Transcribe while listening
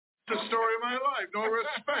The story of my life. No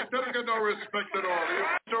respect. Doesn't get no respect at all.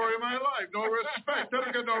 Story of my life. No respect.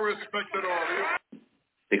 Doesn't get no respect at all.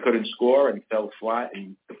 They couldn't score and fell flat,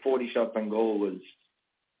 and the 40-shot goal was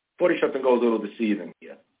a little deceiving.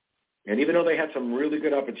 Yeah. And even though they had some really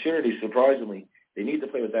good opportunities, surprisingly, they need to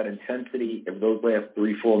play with that intensity. If those last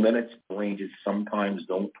 3-4 minutes, the Rangers sometimes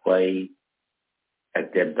don't play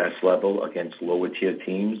at their best level against lower-tier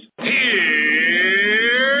teams.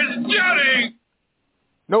 Here's Johnny!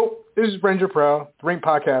 Nope, this is Ranger Proud, the Rink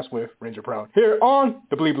Podcast with Ranger Proud, here on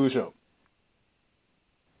The Bleed Blue Show.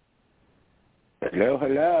 Hello,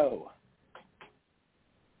 hello.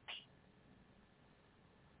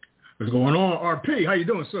 What's going on, RP? How you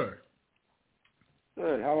doing, sir?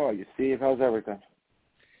 Good. How are you, Steve? How's everything?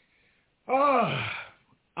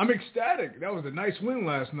 I'm ecstatic. That was a nice win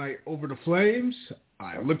last night over the Flames.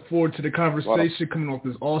 I look forward to the conversation coming off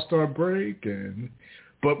this All-Star break,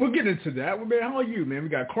 but we'll get into that. Well, man, how are you, man? We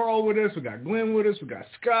got Carl with us. We got Glenn with us. We got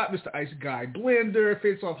Scott, Mr. Ice Guy Blender,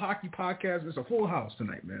 Face Off Hockey Podcast. It's a full house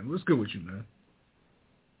tonight, man. What's good with you, man?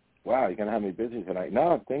 Wow, you're gonna have me busy tonight.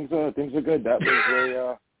 No, things are good. That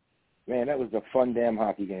was that was a fun damn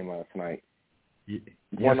hockey game last night. Yes,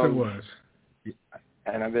 it was.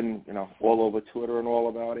 And I've been, all over Twitter and all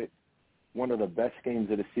about it. One of the best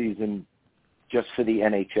games of the season just for the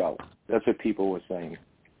NHL. That's what people were saying.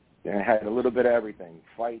 And it had a little bit of everything.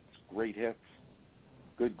 Fights, great hits,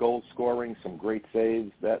 good goal scoring, some great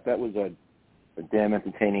saves. That was a damn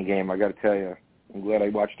entertaining game, I got to tell you. I'm glad I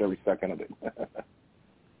watched every second of it.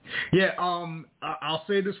 Yeah, I'll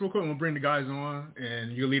say this real quick. I'm going to bring the guys on,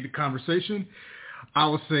 and you'll lead the conversation. I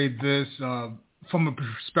will say this from a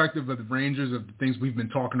perspective of the Rangers, of the things we've been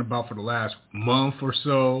talking about for the last month or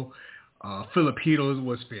so. Filipino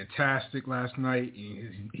was fantastic last night.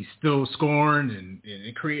 He's still scoring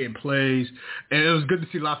and creating plays. And it was good to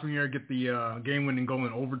see Lafreniere get the game-winning goal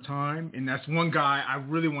in overtime. And that's one guy I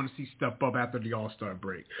really want to see step up after the All-Star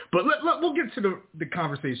break. But we'll get to the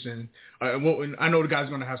conversation. I know the guys are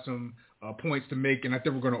going to have some points to make, and I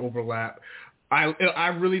think we're going to overlap. I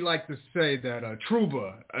really like to say that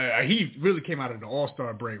Trouba, he really came out of the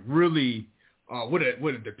All-Star break really with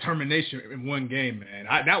a determination in one game, man.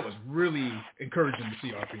 That was really encouraging to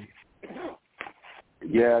see, RP.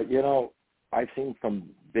 Yeah, I've seen some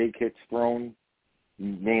big hits thrown,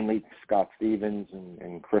 mainly Scott Stevens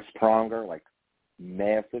and Chris Pronger, like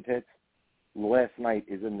massive hits. Last night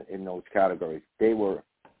is in those categories. They were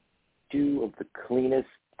two of the cleanest,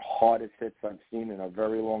 hardest hits I've seen in a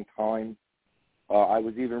very long time. I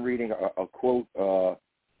was even reading a quote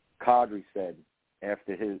Kadri said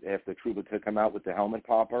after Trouba took him out with the helmet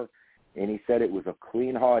popper, and he said it was a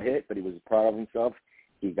clean, hard hit, but he was proud of himself.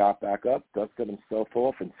 He got back up, dusted himself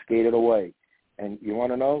off, and skated away. And you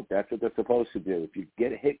want to know? That's what they're supposed to do. If you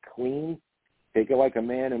get hit clean, take it like a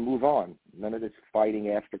man and move on. None of this fighting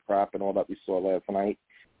after crap and all that we saw last night.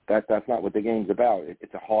 That's not what the game's about.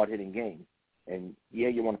 It's a hard-hitting game. And, yeah,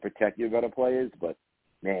 you want to protect your better players, but,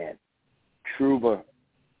 man, Trouba,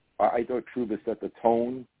 I thought Trouba set the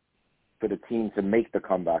tone for the team to make the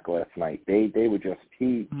comeback last night. They were just,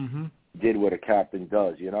 he did what a captain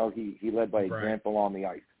does, He led by example on the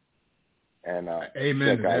ice. And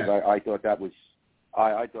amen to guys, that. I thought that was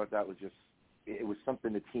just, it was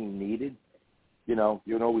something the team needed. You're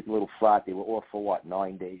always a little flat. They were off for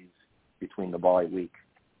 9 days between the bye week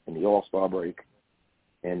and the All-Star break.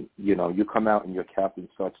 And, you come out and your captain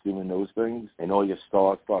starts doing those things, and all your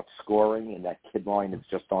stars start scoring, and that kid line is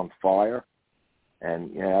just on fire.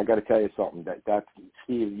 And, I got to tell you something. That's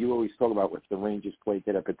Steve, you always talk about if the Rangers play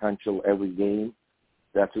to their potential every game,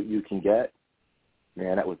 that's what you can get.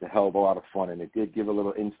 Man, that was a hell of a lot of fun, and it did give a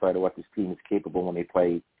little insight of what this team is capable when they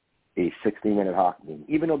play a 60-minute hockey game.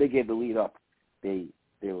 Even though they gave the lead up, they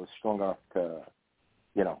were strong enough to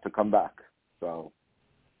come back. So,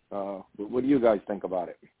 what do you guys think about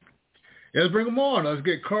it? Yeah, let's bring them on. Let's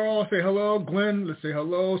get Carl. Say hello. Glenn, let's say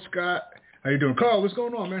hello. Scott, how you doing? Carl, what's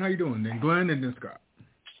going on, man? How you doing? Then Glenn and then Scott.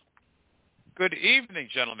 Good evening,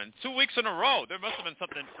 gentlemen. 2 weeks in a row. There must have been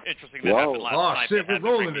something interesting that happened last night. Shit, we're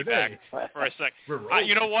rolling today. For a sec.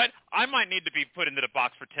 You know what? I might need to be put into the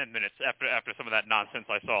box for 10 minutes after some of that nonsense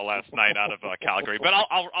I saw last night out of Calgary. But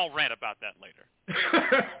I'll rant about that later.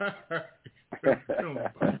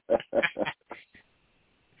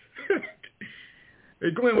 Hey,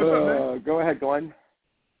 Glenn, what's up, man? Go ahead, Glenn.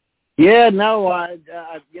 Yeah, no, I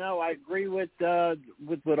agree with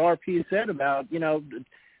what RP said about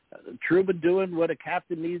Trouba doing what a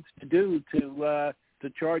captain needs to do to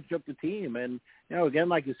charge up the team, and again,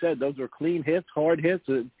 like you said, those are clean hits, hard hits,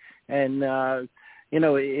 and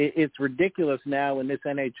it's ridiculous now in this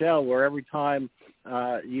NHL where every time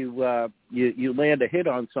you land a hit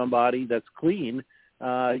on somebody that's clean,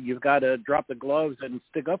 you've got to drop the gloves and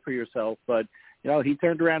stick up for yourself. But, he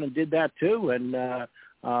turned around and did that too. And,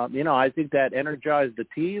 I think that energized the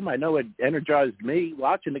team. I know it energized me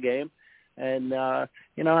watching the game. And, I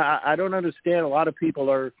don't understand. A lot of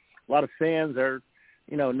fans are,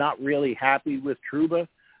 not really happy with Trouba.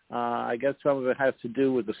 I guess some of it has to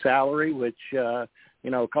do with the salary, which, a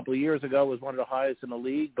couple of years ago was one of the highest in the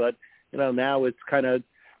league. But, now it's kind of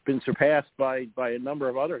been surpassed by a number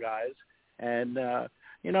of other guys. And,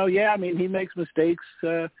 he makes mistakes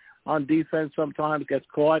on defense sometimes, gets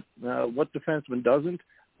caught. What defenseman doesn't?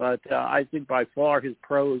 But I think by far his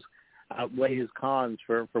pros outweigh his cons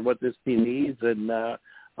for what this team needs. And,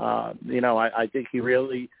 I think he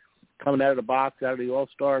really, coming out of the box, out of the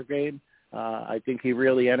All-Star game, I think he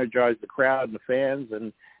really energized the crowd and the fans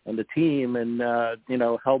and the team and,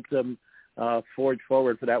 helped them forge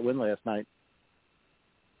forward for that win last night.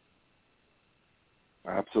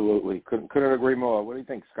 Absolutely. Couldn't agree more. What do you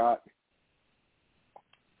think, Scott?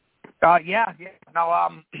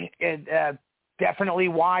 Definitely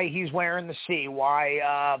why he's wearing the C.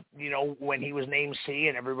 Why, when he was named C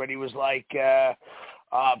and everybody was like,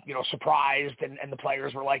 surprised and the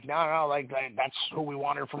players were like, no, that's who we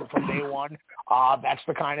wanted from day one. That's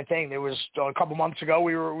the kind of thing. There was a couple months ago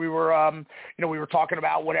we were talking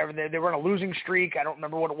about whatever they were on a losing streak. I don't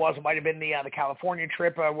remember what it was. It might have been the California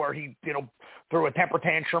trip where he threw a temper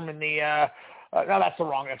tantrum in the. No, that's the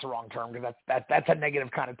wrong term because that's a negative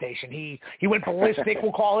connotation. He went ballistic,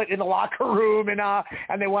 we'll call it, in the locker room, and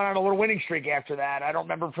they went on a little winning streak after that. I don't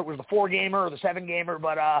remember if it was the 4-gamer or the 7-gamer,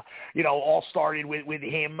 but all started with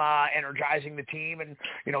him energizing the team, and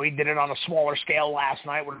he did it on a smaller scale last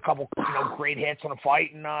night with a couple great hits and a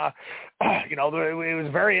fight, and it was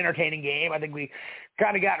a very entertaining game. I think we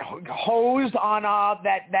kind of got hosed on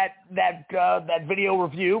that video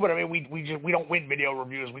review, but I mean we don't win video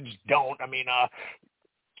reviews. We just don't. I mean, I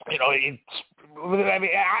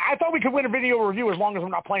thought we could win a video review as long as we're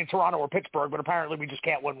not playing Toronto or Pittsburgh, but apparently we just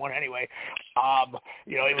can't win one anyway.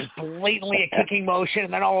 It was blatantly a kicking motion,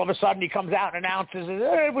 and then all of a sudden he comes out and announces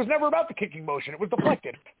it was never about the kicking motion. It was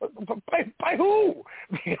deflected. By who?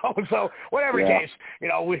 So whatever the case,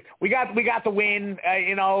 we got the win.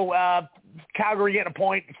 Calgary getting a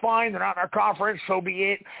point, it's fine. They're not in our conference, so be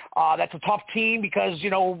it. That's a tough team because,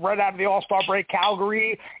 right out of the All-Star break,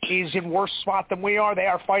 Calgary is in worse spot than we are. They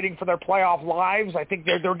are fighting for their playoff lives. I think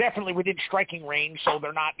they're definitely within striking range, so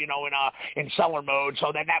they're not, in cellar mode.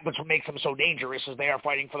 So that's what makes them so dangerous is they are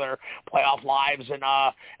fighting for their playoff lives, and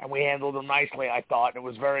we handled them nicely, I thought. It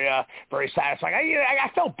was very, very satisfying. I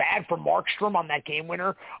felt bad for Markstrom on that game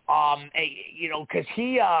winner, because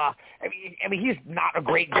he's not a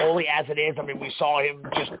great goalie as it is. I mean, we saw him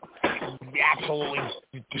just absolutely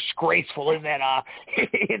disgraceful in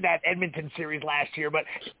that Edmonton series last year. But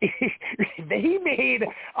he made,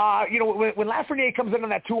 when Lafreniere comes in on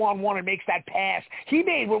that 2-on-1 and makes that pass, he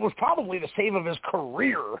made what was probably the save of his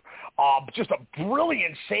career. Just a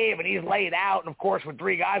brilliant save, and he's laid out. And of course, with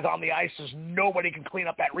 3 guys on the ice, there's nobody can clean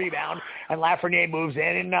up that rebound. And Lafreniere moves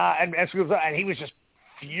in, and he was just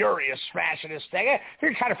furious, smashing his thing. I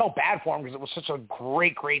kind of felt bad for him because it was such a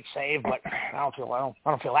great save, but I don't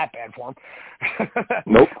feel that bad for him.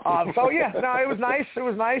 Nope. It was nice. It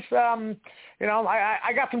was nice.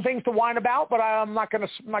 I got some things to whine about, but I'm not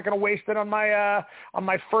gonna waste it on my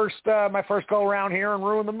first go around here and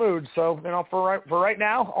ruin the mood. So for right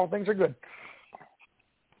now, all things are good.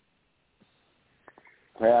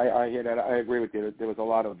 I hear that. I agree with you. There was a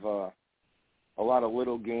lot of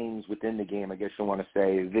little games within the game, I guess you want to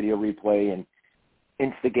say, video replay and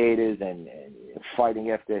instigators and fighting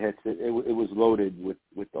after hits. It was loaded with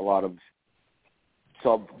a lot of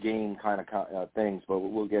sub-game kind of things, but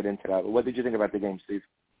we'll get into that. What did you think about the game, Steve?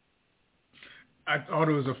 I thought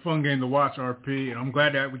it was a fun game to watch, RP, and I'm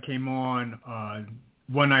glad that we came on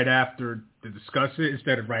one night after to discuss it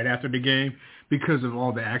instead of right after the game because of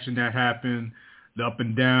all the action that happened. The up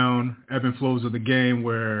and down, ebb and flows of the game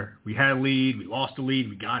where we had a lead, we lost the lead,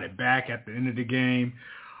 we got it back at the end of the game.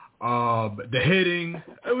 The hitting,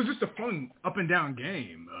 it was just a fun up and down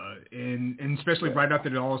game. And especially right after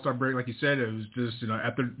the All-Star break, like you said, it was just,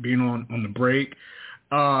 after being on the break,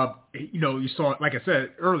 you saw, like I said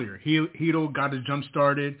earlier, Hedo got his jump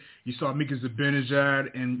started. You saw Mika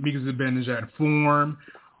Zibanejad form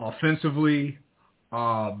offensively.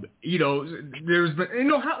 There's been,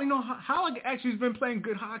 how actually has been playing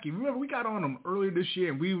good hockey. Remember, we got on him earlier this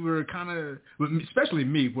year, and we were kind of, especially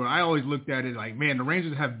me, where I always looked at it like, man, the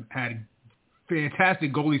Rangers have had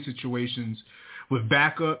fantastic goalie situations with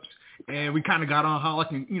backups, and we kind of got on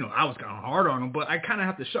Halleck, and I was kind of hard on him, but I kind of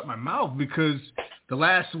have to shut my mouth because the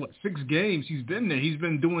last 6 games he's been there, he's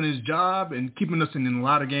been doing his job and keeping us in a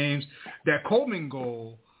lot of games. That Coleman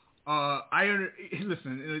goal,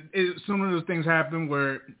 listen, some of those things happen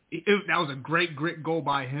where that was a great goal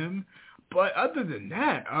by him. But other than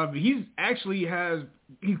that, he's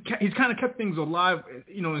kind of kept things alive,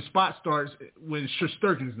 in spot starts when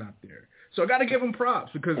Shesterkin's not there. So I got to give him props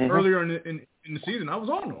because earlier in the season I was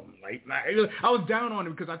on him. Like I was down on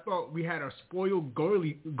him because I thought we had a spoiled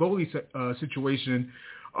goalie situation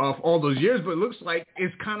of all those years, but it looks like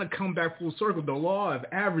it's kind of come back full circle. The law of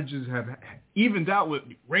averages have evened out with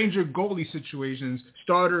Ranger goalie situations.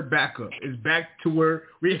 Starter, backup is back to where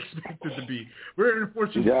we expected to be. We're in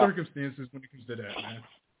unfortunate circumstances when it comes to that, man.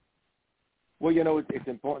 Well, it's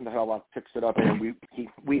important that Halleck picks it up, and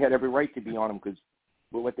we had every right to be on him because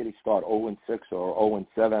what did he start, 0-6 or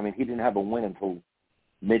 0-7? I mean, he didn't have a win until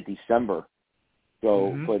mid-December.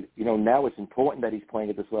 So, but, now it's important that he's playing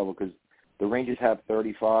at this level because the Rangers have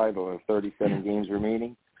 35 or 37 games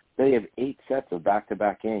remaining. They have 8 sets of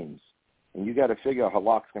back-to-back games. And you got to figure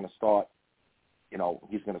Halleck's going to start, he's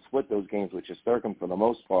going to split those games with Shesterkin for the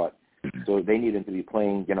most part. So they need him to be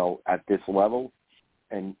playing, at this level.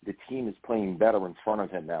 And the team is playing better in front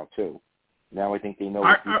of him now, too. Now I think they know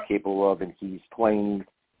what he's capable of, and he's playing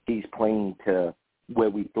to where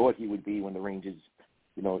we thought he would be when the Rangers,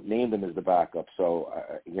 named him as the backup. So,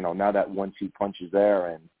 now that 1-2 punch is there,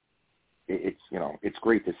 and it's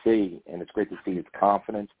great to see, and it's great to see his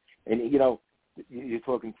confidence. And, you're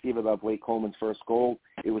talking, Steve, about Blake Coleman's first goal.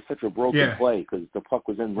 It was such a broken play because the puck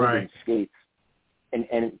was in Lindgren's skates,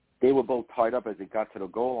 and they were both tied up as it got to the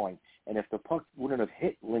goal line. And if the puck wouldn't have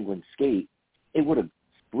hit Lindgren's skate, it would have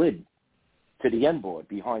slid to the end board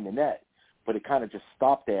behind the net. But it kind of just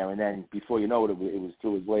stopped there, and then before you know it, it was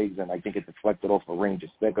through his legs, and I think it deflected off a Ranger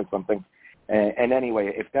stick or something. And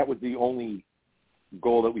anyway, if that was the only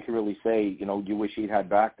goal that we could really say, you wish he'd had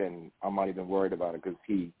back, then I'm not even worried about it because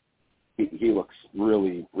he looks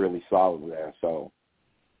really, really solid there. So,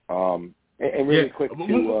 and really quick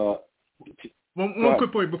to one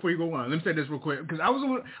quick point before you go on. Let me say this real quick because I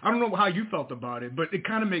don't know how you felt about it, but it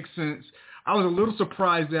kind of makes sense. I was a little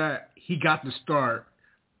surprised that he got the start,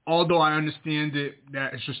 although I understand it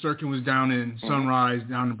that Shesterkin was down in Sunrise,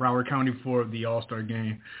 down in Broward County for the All-Star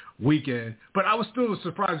game weekend. But I was still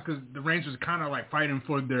surprised because the Rangers kind of like fighting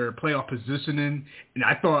for their playoff positioning, and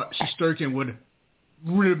I thought Shesterkin would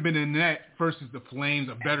have been in net versus the Flames,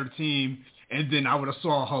 a better team. And then I would have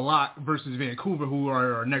saw Halleck versus Vancouver, who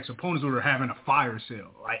are our next opponents, who are having a fire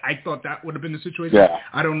sale. I thought that would have been the situation. Yeah.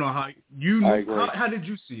 I don't know how you. How did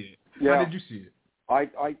you see it? Yeah. How did you see it?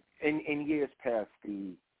 I in years past,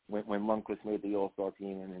 when Lundqvist made the All-Star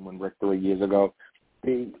team, and then when Rick 3 years ago,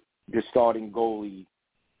 the starting goalie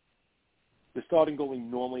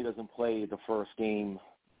normally doesn't play the first game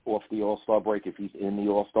off the All-Star break if he's in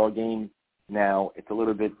the All-Star game. Now it's a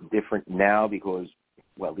little bit different now because,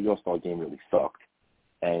 well, the All-Star game really sucked.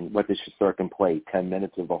 And what did Shesterkin play, 10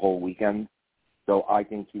 minutes of the whole weekend? So I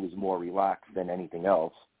think he was more relaxed than anything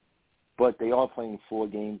else. But they are playing 4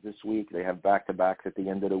 games this week. They have back-to-backs at the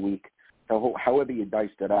end of the week. So however you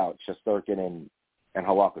diced it out, Shesterkin and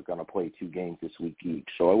Halleck are going to play 2 games this week each.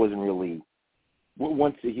 So I wasn't really –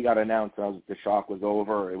 once he got announced and the shock was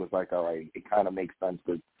over, it was like, all right, it kind of makes sense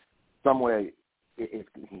because somewhere –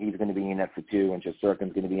 he's going to be in it for 2, and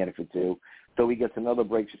Shesterkin's going to be in it for 2. So he gets another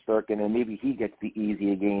break, Shesterkin, and maybe he gets the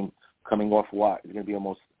easier game coming off what? It's going to be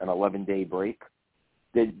almost an 11-day break.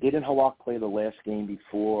 Didn't Halleck play the last game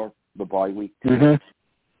before the bye week?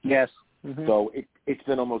 Yes. So it's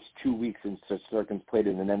been almost 2 weeks since Shesterkin's played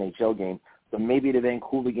in an NHL game. So maybe the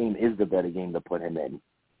Vancouver game is the better game to put him in.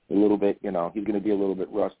 A little bit, he's going to be a little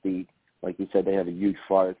bit rusty. Like you said, they have a huge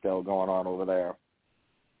fire sale going on over there.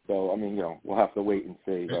 So, I mean, we'll have to wait and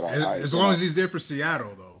see. But as long as he's there for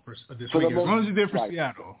Seattle, though, this weekend. As long as he's there for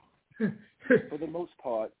Seattle. For the most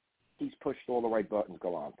part, he's pushed all the right buttons,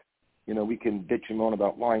 Gallant. We can bitch and moan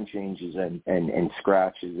about line changes and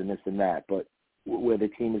scratches and this and that, but where the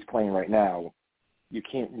team is playing right now, you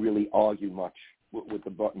can't really argue much with the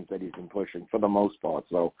buttons that he's been pushing for the most part.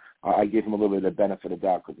 So I give him a little bit of the benefit of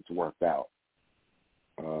doubt because it's worked out.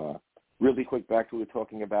 Really quick, back to what we were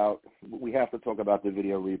talking about. We have to talk about the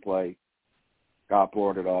video replay. Scott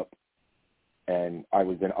brought it up, and I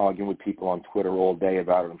was been arguing with people on Twitter all day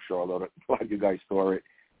about it. I'm sure a lot of you guys saw it.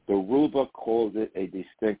 The rulebook calls it a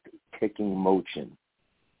distinct kicking motion.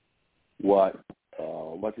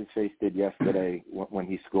 What's his face did yesterday when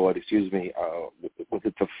he scored? Excuse me, was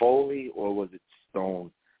it Toffoli or was it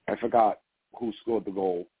Stone? I forgot who scored the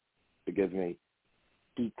goal. Forgive me.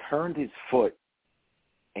 He turned his foot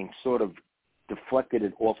and sort of deflected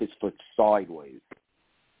it off his foot sideways.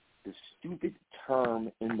 The stupid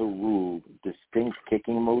term in the rule, distinct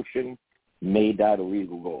kicking motion, made that a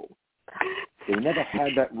legal goal. They never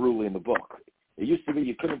had that rule in the book. It used to be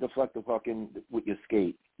you couldn't deflect the puck in with your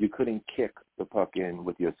skate. You couldn't kick the puck in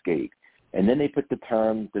with your skate. And then they put the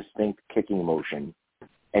term distinct kicking motion.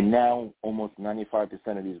 And now almost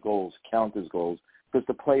 95% of these goals count as goals because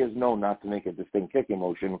the players know not to make a distinct kicking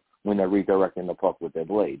motion when they're redirecting the puck with their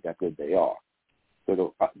blade. That good they are.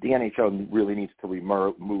 So the NHL really needs to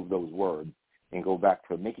remove those words and go back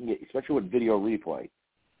to making it, especially with video replay,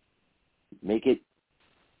 make it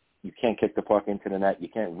you can't kick the puck into the net. You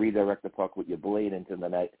can't redirect the puck with your blade into the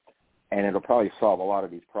net. And it'll probably solve a lot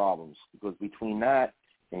of these problems because between that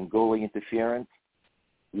and goalie interference,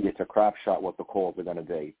 it's a crap shot what the calls are going to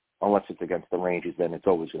be. Unless it's against the Rangers, then it's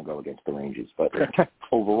always going to go against the Rangers. But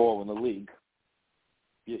overall in the league,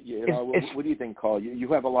 you know, what do you think, Carl?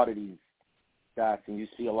 You have a lot of these stats and you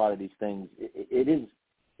see a lot of these things. Is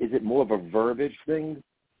it more of a verbiage thing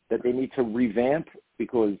that they need to revamp?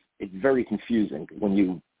 Because it's very confusing when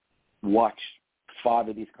you watch 5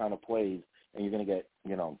 of these kind of plays and you're going to get,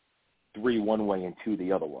 3 one way and 2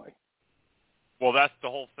 the other way. Well, that's the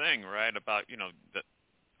whole thing, right? About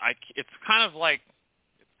it's kind of like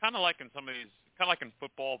in some of these, kind of like in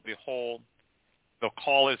football, the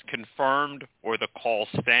call is confirmed or the call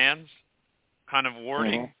stands kind of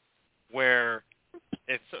wording, where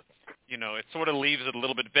it's it sort of leaves it a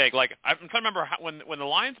little bit vague. Like I'm trying to remember when the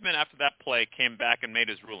linesman after that play came back and made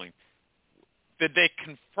his ruling, did they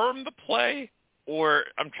confirm the play, or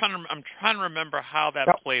I'm trying to remember how that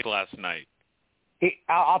played last night.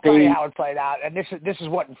 I'll tell you how it played out, and this is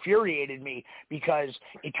what infuriated me, because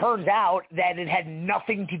it turns out that it had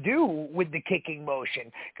nothing to do with the kicking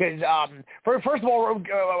motion. Because first of all,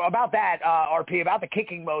 about that, RP, about the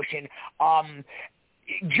kicking motion,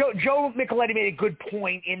 Joe Micheletti made a good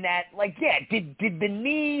point in that, did the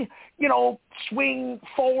knee, swing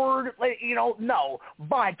forward? No,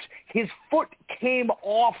 but his foot came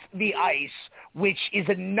off the ice, which is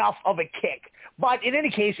enough of a kick. But in any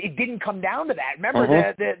case, it didn't come down to that.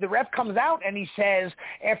 Remember, the ref comes out and he says,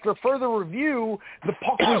 after further review, the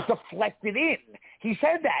puck was deflected in. He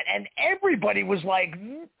said that, and everybody was like,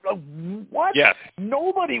 what? Yes.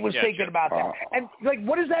 Nobody was thinking about that. And,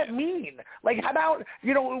 what does that mean? How about,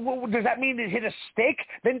 does that mean it hit a stick?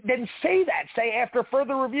 Then say that. Say, after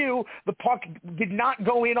further review, the puck did not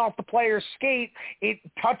go in off the player's skate. It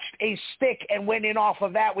touched a stick and went in off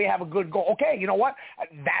of that. We have a good goal. Okay, you know what?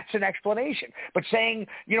 That's an explanation. But saying,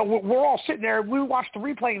 we're all sitting there. We watched the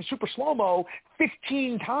replay in super slow-mo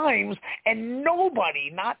 15 times, and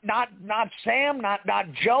nobody, not Sam, not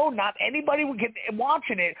Joe, not anybody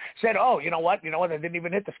watching it said, oh, you know what, that didn't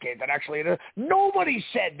even hit the skate. That actually, nobody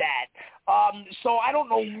said that. So I don't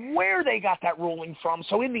know where they got that ruling from.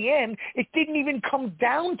 So in the end, it didn't even come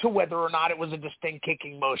down to whether or not it was a distinct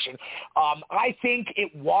kicking motion. I think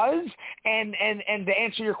it was, and to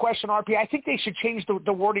answer your question, RP, I think they should change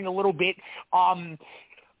the wording a little bit. I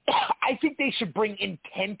think they should bring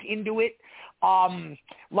intent into it.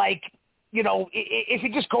 If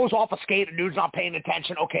it just goes off a skate and dude's not paying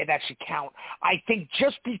attention, okay, that should count. I think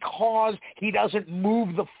just because he doesn't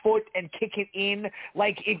move the foot and kick it in,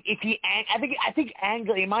 I think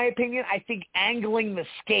angling, in my opinion, angling the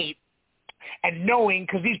skate and knowing,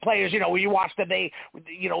 because these players, when you watch them,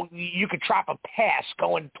 you could trap a pass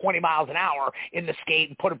going 20 miles an hour in the skate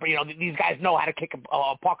and put it, these guys know how to kick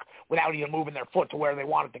a puck without even moving their foot to where they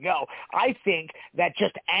want it to go. I think that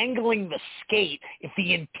just angling the skate, if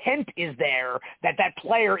the intent is there, that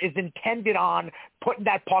player is intended on putting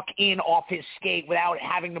that puck in off his skate without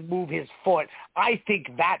having to move his foot, I think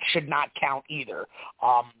that should not count either.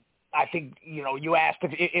 I think, you asked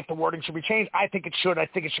if the wording should be changed. I think it should. I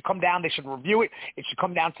think it should come down. They should review it. It should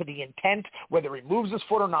come down to the intent, whether he moves his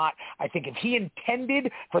foot or not. I think if he intended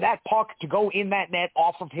for that puck to go in that net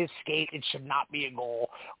off of his skate, it should not be a goal.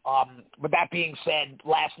 But that being said,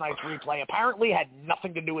 last night's replay apparently had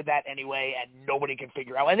nothing to do with that anyway, and nobody can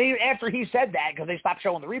figure out. And then after he said that, because they stopped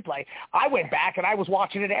showing the replay, I went back and I was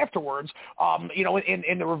watching it afterwards,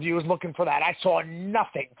 in the reviews looking for that. I saw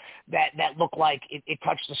nothing that looked like it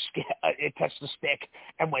touched the skate. It touched the stick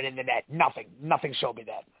and went in the net. Nothing showed me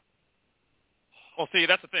that. Well, see,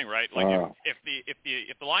 that's the thing, right?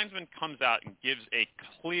 If the linesman comes out and gives a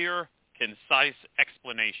clear, concise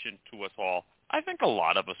explanation to us all, I think a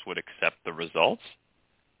lot of us would accept the results.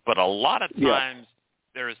 But a lot of times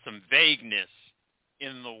there is some vagueness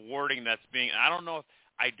in the wording that's being. I don't know if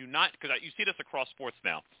I do not, because you see this across sports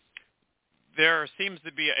now. There seems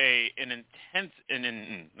to be an intense. Let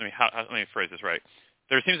me phrase this right.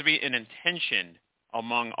 There seems to be an intention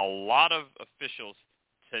among a lot of officials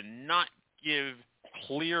to not give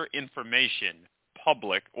clear information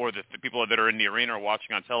public or the people that are in the arena or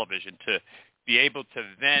watching on television to be able to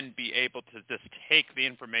then be able to just take the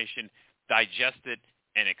information, digest it,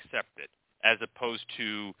 and accept it, as opposed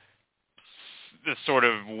to this sort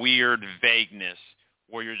of weird vagueness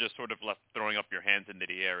where you're just sort of left throwing up your hands into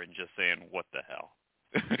the air and just saying, what the hell?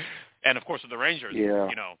 And, of course, with the Rangers,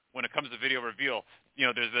 when it comes to video reveal,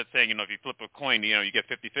 there's that saying, if you flip a coin, you get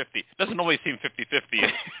 50-50. It doesn't always seem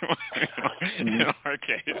 50-50 in our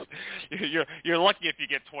case. You're lucky if you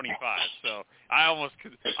get 25. So I almost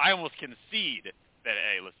concede that,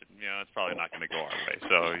 hey, listen, it's probably not going to go our way.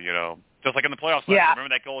 So, just like in the playoffs last year, remember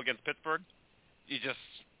that goal against Pittsburgh? You just,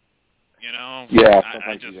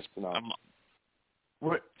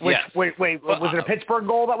 Wait, was it a Pittsburgh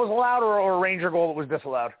goal that was allowed or a Ranger goal that was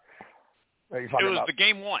disallowed? It was the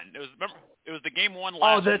game one. It was the game one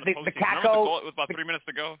last year. The Kako. It was about 3 minutes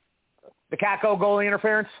to go. The Kako goalie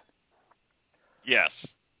interference? Yes.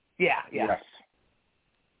 Yeah. Yes.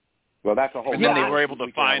 Well, that's a whole. And then they were able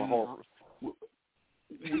to find.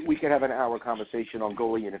 We could have an hour conversation on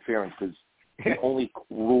goalie interference because the only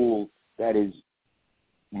rule that is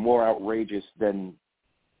more outrageous than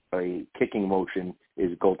a kicking motion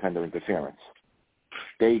is goaltender interference.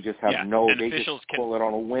 They just have they just call it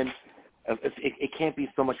on a whim. It can't be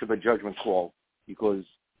so much of a judgment call because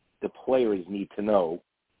the players need to know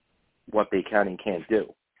what they can and can't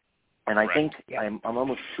do. And I think I'm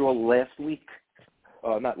almost sure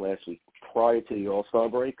prior to the All-Star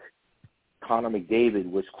break, Connor McDavid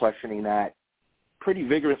was questioning that pretty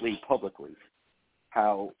vigorously publicly,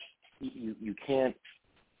 how you can't,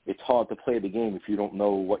 it's hard to play the game if you don't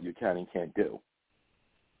know what you can and can't do.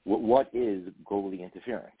 What is goalie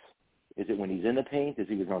interference? Is it when he's in the paint? Is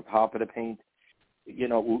he on top of the paint? We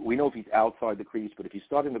know if he's outside the crease, but if he's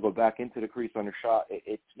starting to go back into the crease on a shot,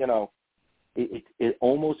 it's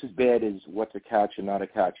almost as bad as what's a catch and not a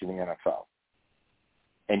catch in the NFL.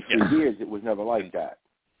 And for years, it was never like that.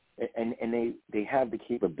 And they have the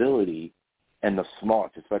capability and the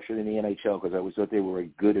smarts, especially in the NHL, because I always thought they were a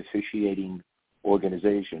good officiating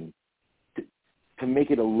organization, to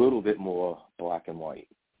make it a little bit more black and white.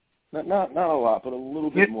 Not a lot, but a little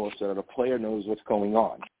bit more so that a player knows what's going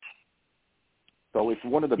on. So if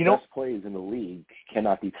one of the best players in the league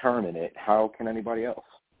cannot determine it, how can anybody else?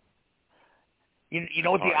 You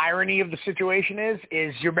know what the irony of the situation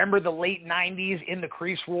is you remember the late 90s in the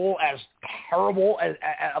crease rule, as terrible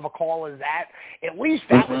of a call as that? At least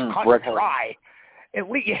that was cut and dry. At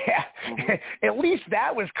least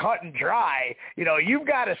that was cut and dry. You've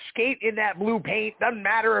got to skate in that blue paint. Doesn't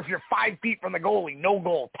matter if you're 5 feet from the goalie. No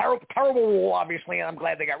goal. Terrible rule, obviously, and I'm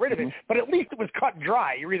glad they got rid of it. But at least it was cut and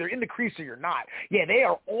dry. You're either in the crease or you're not. Yeah, they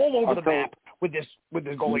are all over the map with this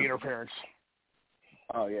goalie interference.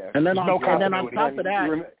 Oh yeah. And then on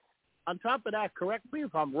top of that, correct me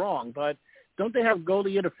if I'm wrong, but don't they have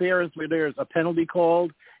goalie interference where there's a penalty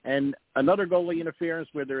called and another goalie interference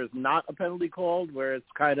where there is not a penalty called, where it's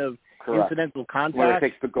kind of incidental contact, where it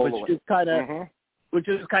takes the goal away. Which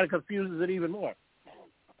just kind of confuses it even more.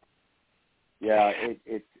 Yeah,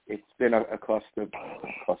 it's been a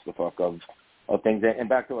clusterfuck of things. And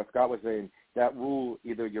back to what Scott was saying, that rule,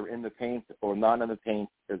 either you're in the paint or not in the paint,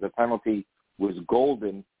 there's a penalty, was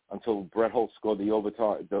golden until Brett Holt scored the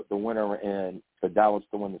overtime, the winner for Dallas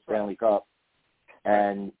to win the Stanley Cup,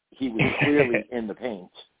 and he was clearly in the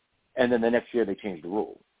paint. And then the next year they changed the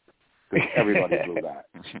rule because everybody blew that.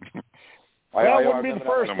 It wouldn't be the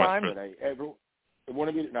first time. It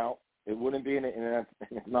wouldn't be now. It wouldn't be, and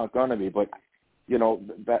it's not going to be. But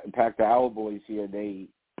back to our boys here, they,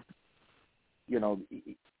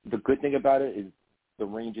 the good thing about it is the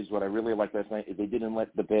Rangers. What I really liked last night is they didn't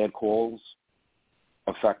let the bad calls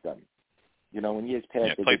affect them. In years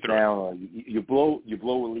past, they get down, or you blow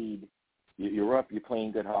a lead, you're up, you're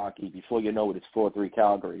playing good hockey. Before you know it, it's 4-3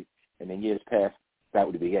 Calgary, and in years past, that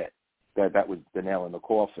would be it. That was the nail in the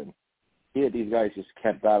coffin. Here, these guys just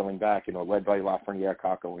kept battling back, led by Lafreniere,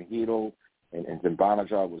 Kakko, and Hedl, and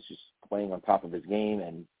Zibanejad was just playing on top of his game,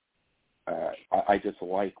 and I just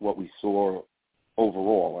like what we saw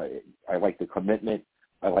overall. I like the commitment.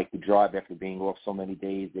 I like the drive after being off so many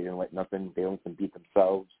days. They didn't let nothing. They didn't beat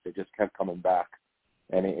themselves. They just kept coming back,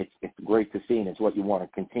 and it's great to see, and it's what you want to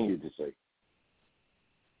continue to see.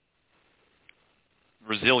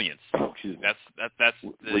 Resilience. That's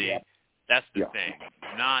the thing.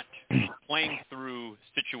 Not playing through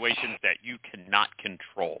situations that you cannot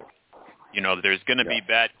control. There's going to be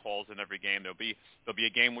bad calls in every game. There'll be a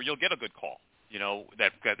game where you'll get a good call.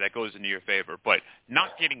 That goes into your favor, but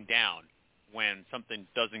not getting down when something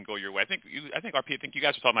doesn't go your way. I think RP, I think you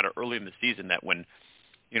guys were talking about it early in the season that when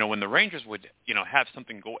the Rangers would, have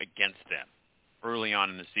something go against them early on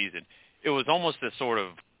in the season, it was almost this sort of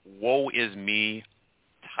woe is me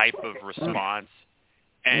type of response,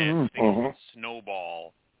 and things would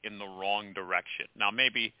snowball in the wrong direction. Now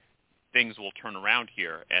maybe things will turn around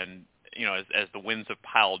here, and as the wins have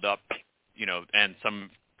piled up, and some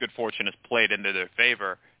good fortune has played into their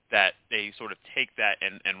favor, that they sort of take that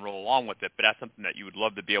and roll along with it. But that's something that you would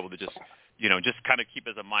love to be able to just kind of keep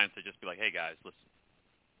as a mindset, just be like, hey guys, listen,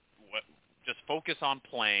 just focus on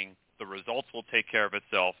playing. The results will take care of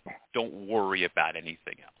itself. Don't worry about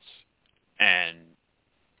anything else. And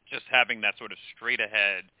just having that sort of straight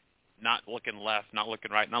ahead, not looking left, not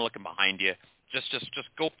looking right, not looking behind you. Just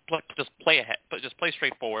go, just play ahead, but just play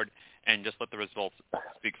straight forward, and just let the results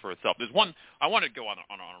speak for itself. There's one I want to go on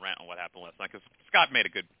a rant on what happened last night, because Scott made a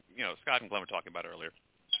good, Scott and Glenn were talking about it earlier,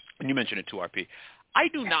 and you mentioned it too, RP. I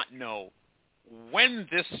do not know when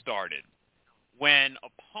this started, when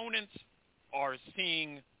opponents are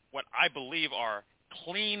seeing what I believe are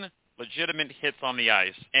clean, legitimate hits on the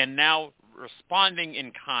ice, and now responding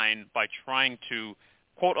in kind by trying to,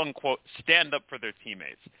 quote unquote, stand up for their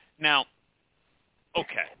teammates. Now,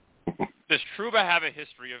 okay, does Trouba have a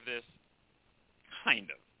history of this? Kind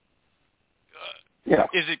of. Yeah.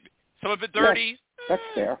 Is it some of it dirty? That's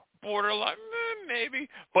fair. Borderline, maybe.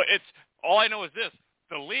 But it's all I know is this: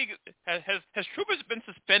 the league has Trouba been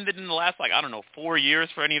suspended in the last 4 years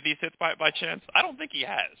for any of these hits by chance? I don't think he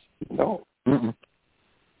has. No.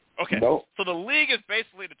 Okay. No. So the league is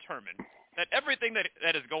basically determined that everything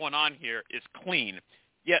that is going on here is clean.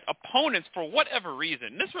 Yet opponents, for whatever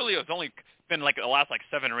reason, this really has only been the last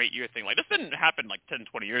 7 or 8 year thing. This didn't happen 10,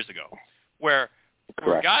 20 years ago, where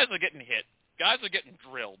guys are getting hit, guys are getting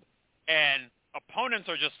drilled, and opponents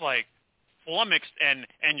are just flummoxed and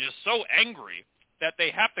just so angry that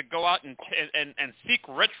they have to go out and seek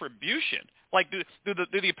retribution. Do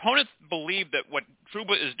the opponents believe that what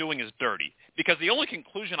Trouba is doing is dirty? Because the only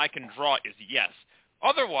conclusion I can draw is yes.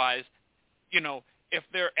 Otherwise, if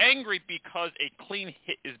they're angry because a clean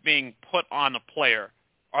hit is being put on a player,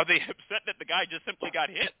 are they upset that the guy just simply got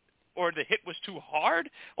hit, or the hit was too hard?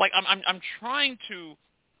 I'm trying to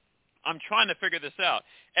figure this out,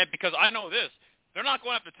 and because I know this, they're not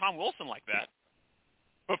going after Tom Wilson like that.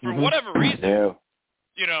 But for whatever reason,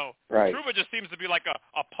 right. Trouba just seems to be like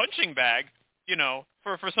a punching bag,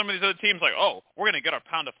 for some of these other teams. Oh, we're going to get our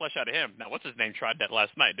pound of flesh out of him. Now, what's his name tried that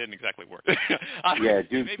last night? It didn't exactly work. Yeah,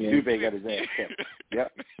 Dubé got his ass kicked.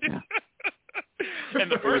 Yep. And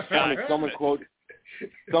the first guy.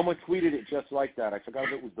 Someone tweeted it just like that. I forgot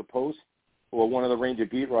if it was the Post or one of the Ranger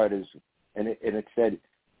beat writers, and it said,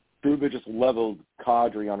 Trouba just leveled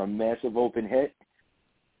Kadri on a massive open hit.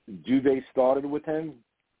 Dubé started with him,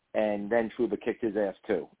 and then Trouba kicked his ass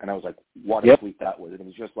too. And I was like, what a tweet that was. And it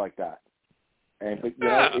was just like that. And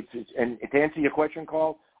and to answer your question,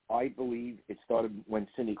 Carl, I believe it started when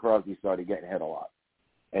Sidney Crosby started getting hit a lot.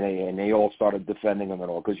 And they all started defending him and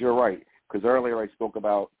all. Because you're right. Because earlier I spoke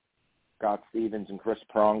about Scott Stevens and Chris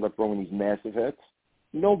Pronger throwing these massive hits.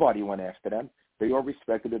 Nobody went after them. They all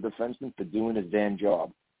respected the defenseman for doing his damn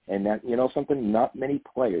job. And that, something, not many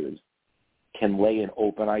players can lay an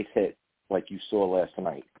open ice hit like you saw last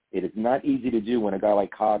night. It is not easy to do when a guy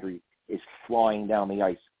like Kadri is flying down the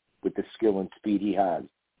ice with the skill and speed he has.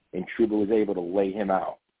 And Trouba was able to lay him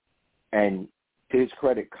out. And to his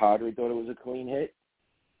credit, Kadri thought it was a clean hit.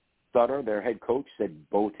 Sutter, their head coach, said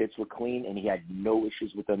both hits were clean, and he had no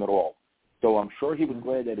issues with them at all. So I'm sure he was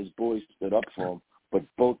glad that his boys stood up for him, but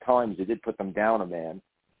both times they did put them down a man.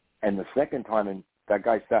 And the second time, that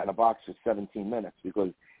guy sat in a box for 17 minutes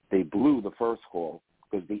because they blew the first call,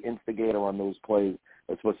 because the instigator on those plays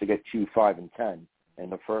was supposed to get 2, 5, and 10.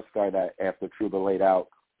 And the first guy that, after Trouba laid out,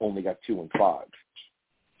 only got 2 and 5.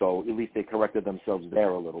 So at least they corrected themselves there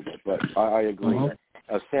a little bit. But I agree.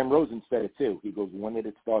 Sam Rosen said it too. He goes, when did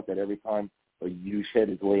it start that every time a huge hit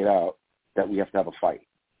is laid out, that we have to have a fight?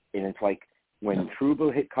 And it's like when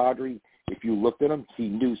Trouba hit Kadri, if you looked at him, he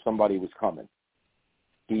knew somebody was coming.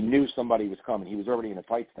 He knew somebody was coming. He was already in a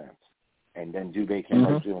fight stance. And then Dubé came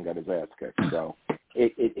right through and got his ass kicked. So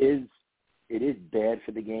it is bad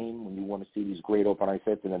for the game when you want to see these great open ice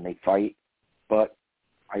hits and then they fight. But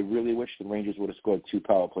I really wish the Rangers would have scored 2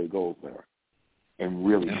 power play goals there and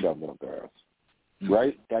really shoved it up their ass.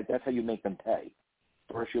 Right? That's how you make them pay.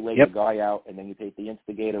 First you lay the guy out, and then you take the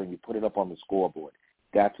instigator and you put it up on the scoreboard.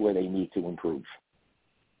 That's where they need to improve.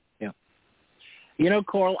 Yeah.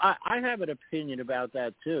 Carl, I have an opinion about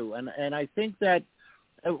that too, and I think that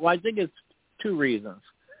I think it's 2 reasons.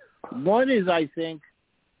 One is I think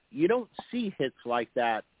you don't see hits like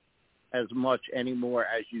that as much anymore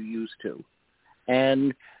as you used to.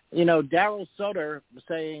 And, Darryl Sutter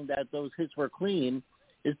saying that those hits were clean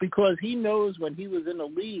is because he knows when he was in the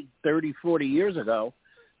league 30, 40 years ago,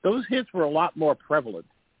 those hits were a lot more prevalent.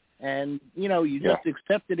 And, you just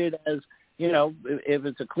accepted it as, if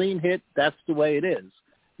it's a clean hit, that's the way it is.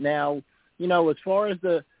 Now, as far as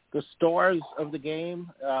the stars of the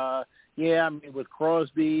game, with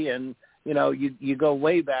Crosby and, you go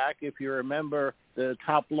way back. If you remember, the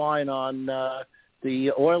top line on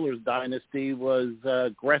the Oilers dynasty was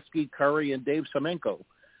Gretzky, Curry, and Dave Semenko.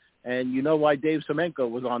 And you know why Dave Semenko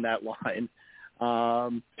was on that line.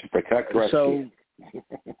 To protect Gretzky.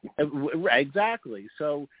 Exactly.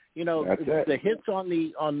 So, the hits on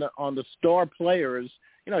the star players,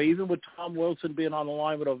 even with Tom Wilson being on the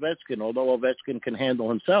line with Ovechkin, although Ovechkin can handle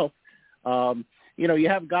himself, you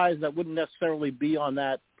have guys that wouldn't necessarily be on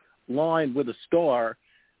that line with a star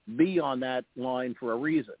be on that line for a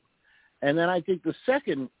reason. And then I think the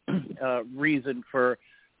second reason for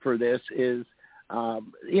this is,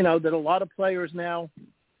 that a lot of players now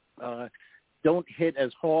don't hit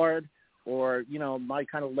as hard or, might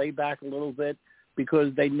kind of lay back a little bit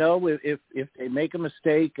because they know if they make a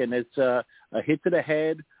mistake and it's a hit to the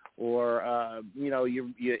head or,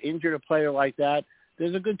 you injured a player like that,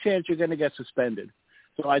 there's a good chance you're going to get suspended.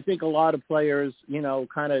 So I think a lot of players,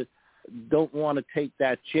 kind of don't want to take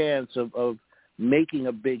that chance of making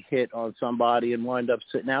a big hit on somebody and wind up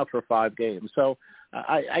sitting out for 5 games. So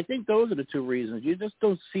I think those are the two reasons. You just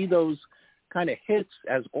don't see those kind of hits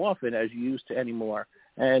as often as you used to anymore.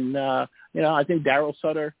 And, I think Darryl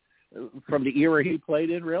Sutter, from the era he played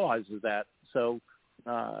in, realizes that. So,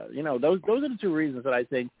 those are the two reasons that I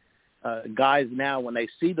think guys now, when they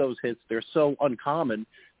see those hits, they're so uncommon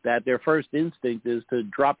that their first instinct is to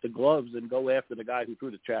drop the gloves and go after the guy who threw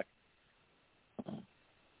the check.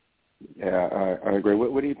 Yeah, I agree.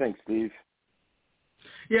 What do you think, Steve?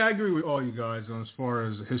 Yeah, I agree with all you guys on as far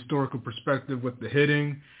as a historical perspective with the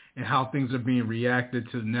hitting and how things are being reacted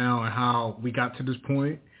to now and how we got to this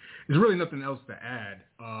point. There's really nothing else to add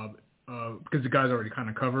because the guys already kind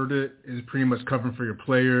of covered it. It's pretty much covering for your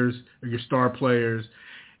players or your star players.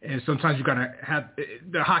 And sometimes you got to have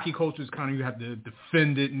 – the hockey culture is kind of you have to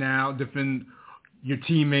defend it now, defend your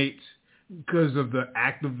teammates because of the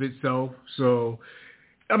act of itself. So,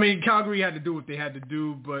 Calgary had to do what they had to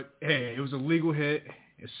do, but, hey, it was a legal hit,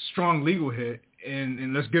 a strong legal hit,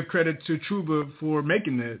 and let's give credit to Trouba for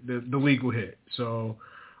making the legal hit. So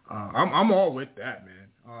I'm all with that,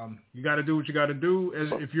 man. You got to do what you got to do as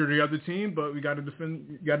if you're the other team, but you got to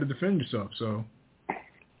defend yourself. So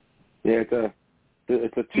yeah,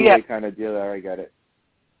 it's a two-way kind of deal there. I get it.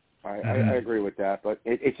 I agree with that, but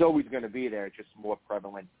it's always going to be there. It's just more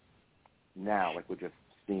prevalent now. Like we're just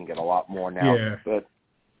seeing it a lot more now. Yeah. But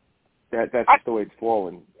that's just the way it's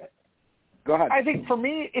flowing. Go ahead. I think for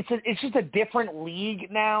me, it's just a different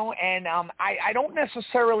league now, and I don't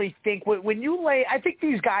necessarily think when you lay. I think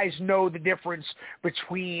these guys know the difference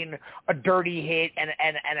between a dirty hit and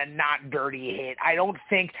a not dirty hit. I don't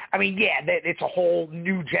think. It's a whole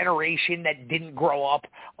new generation that didn't grow up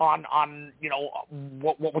on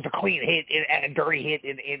what was a clean hit and a dirty hit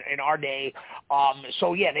in our day.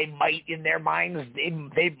 So yeah, they might in their minds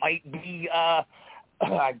they might be.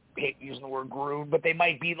 I hate using the word groomed, but they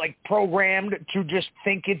might be like programmed to just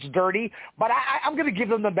think it's dirty. But I'm going to give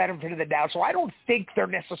them the benefit of the doubt. So I don't think they're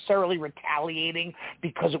necessarily retaliating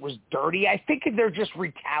because it was dirty. I think they're just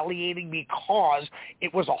retaliating because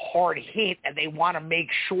it was a hard hit and they want to make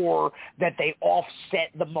sure that they offset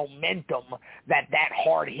the momentum that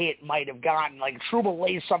hard hit might have gotten. Like Trouba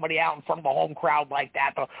lays somebody out in front of a home crowd like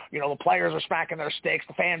that. The players are smacking their sticks.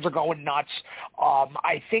 The fans are going nuts.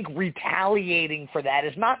 I think retaliating for that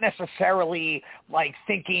is not necessarily like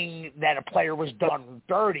thinking that a player was done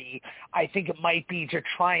dirty. I think it might be to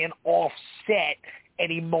try and offset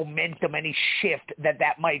any momentum, any shift that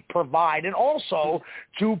might provide, and also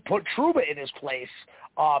to put Trouba in his place.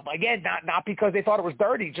 Again, not because they thought it was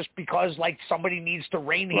dirty, just because like somebody needs to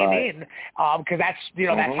rein him in, because that's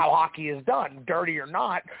that's how hockey is done, dirty or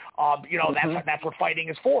not. That's what fighting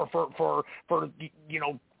is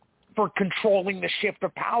for controlling the shift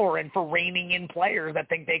of power and for reining in players that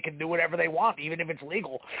think they can do whatever they want, even if it's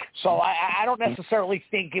legal. So I don't necessarily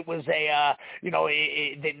think it was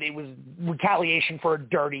it was retaliation for a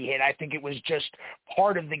dirty hit. I think it was just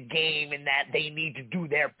part of the game in that they need to do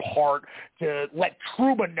their part to let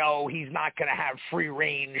Trouba know he's not going to have free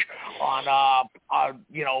range on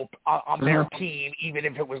their team, even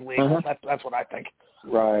if it was legal. That's what I think.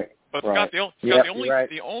 Right. But Scott,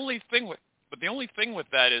 the only thing with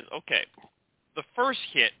that is, okay, the first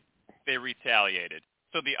hit, they retaliated.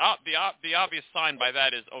 So the obvious sign by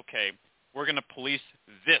that is, okay, we're going to police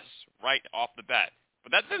this right off the bat.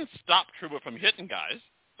 But that didn't stop Trouba from hitting guys.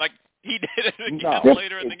 Like he did it again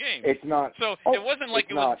later in the game. It's not. So it wasn't like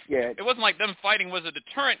it wasn't like them fighting was a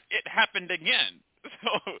deterrent. It happened again.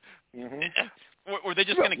 So were they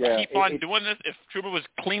just going to keep on doing this if Trouba was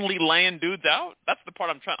cleanly laying dudes out? That's the part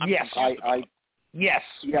I'm trying. Yes,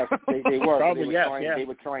 yes, they were. Probably, They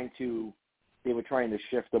were trying to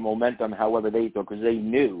shift the momentum however they thought, because they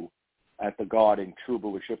knew at the guard and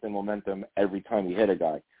Trouba was shifting momentum every time he hit a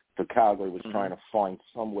guy. So Calgary was trying to find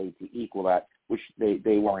some way to equal that, which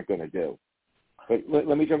they weren't going to do. But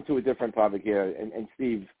let me jump to a different topic here. And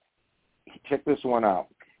Steve, check this one out.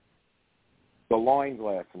 The lines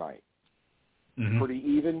last night, pretty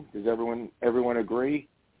even. Does everyone agree?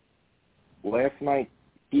 Last night,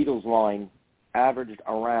 Beatles line averaged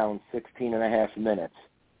around 16 and a half minutes,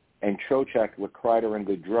 and Trocheck with Kreider and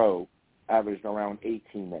Gaudreau averaged around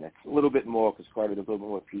 18 minutes. A little bit more because Kreider did a little bit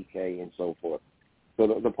more PK and so forth.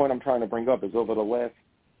 So the point I'm trying to bring up is over the last,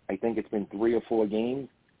 I think it's been 3 or 4 games,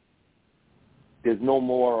 there's no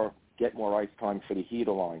more get more ice time for the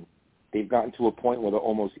heater line. They've gotten to a point where they're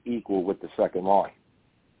almost equal with the second line.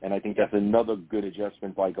 And I think that's another good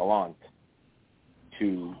adjustment by Gallant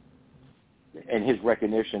and his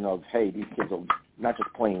recognition of, hey, these kids are not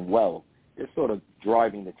just playing well, they're sort of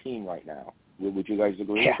driving the team right now. Would you guys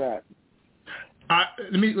agree with that?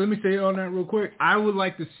 Let me say on that real quick. I would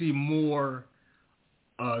like to see more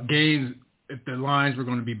games if the lines were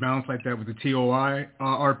going to be balanced like that with the TOI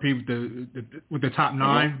RP with the top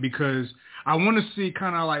 9, because I want to see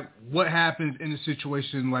kind of like what happens in a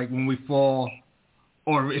situation like when we fall,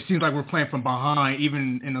 or it seems like we're playing from behind,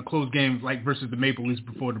 even in a close game like versus the Maple Leafs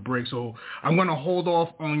before the break. So I'm going to hold off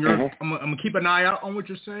on your. I'm going to keep an eye out on what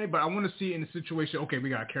you're saying, but I want to see in a situation. Okay, we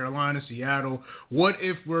got Carolina, Seattle. What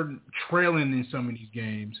if we're trailing in some of these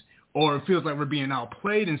games, or it feels like we're being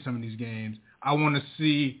outplayed in some of these games? I want to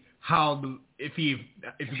see how if he's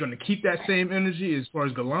going to keep that same energy as far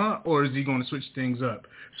as Gallant, or is he going to switch things up?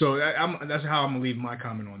 So that's how I'm going to leave my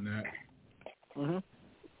comment on that.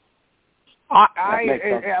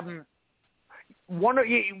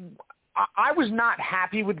 I was not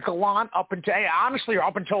happy with Gallant up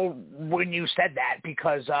until when you said that,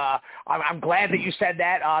 because I'm glad that you said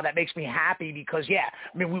that. That makes me happy because,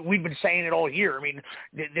 I mean, we've been saying it all year. I mean,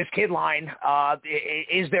 this kid line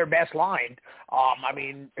is their best line. I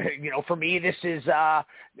mean, for me, this is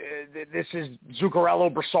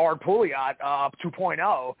Zuccarello, Brassard, Pouliot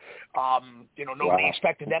 2.0. Nobody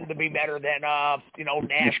expected them to be better than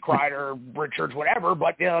Nash, Kreider, Richards, whatever,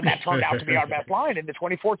 but that turned out to be our best line in the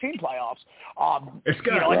 2014 playoffs. And this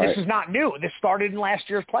is not new. This started in last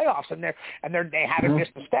year's playoffs, and they haven't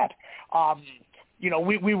missed a step.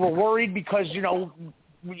 We were worried because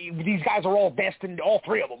these guys are all destined. All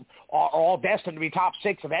 3 of them are all destined to be top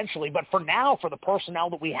 6 eventually. But for now, for the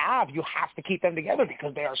personnel that we have, you have to keep them together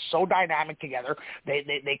because they are so dynamic together. They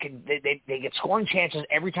get scoring chances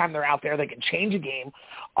every time they're out there. They can change a game.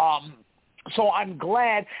 So I'm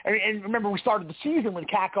glad, and remember we started the season with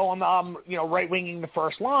Kakko on the, right winging the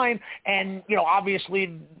first line, and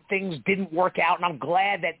obviously things didn't work out, and I'm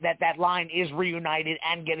glad that line is reunited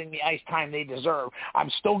and getting the ice time they deserve. I'm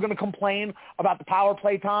still going to complain about the power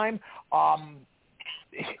play time. I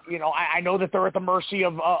know that they're at the mercy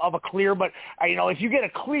of a clear, but if you get a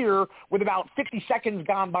clear with about 50 seconds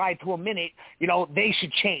gone by to a minute, they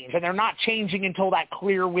should change, and they're not changing until that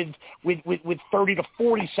clear with 30 to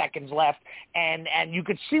 40 seconds left, and you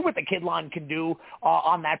could see what the kid line can do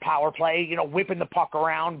on that power play, whipping the puck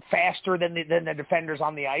around faster than the defenders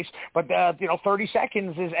on the ice, but 30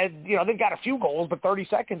 seconds is, they've got a few goals, but 30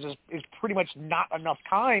 seconds is pretty much not enough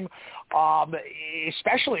time,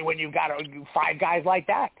 especially when you've got 5 guys like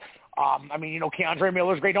that. Keandre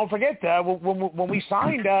Miller's great. Don't forget, when we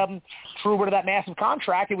signed Trouba to that massive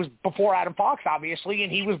contract, it was before Adam Fox, obviously,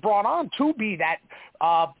 and he was brought on to be that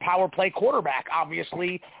power play quarterback.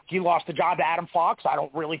 Obviously, he lost the job to Adam Fox. I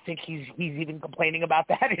don't really think he's even complaining about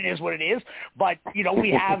that. It is what it is. But, he's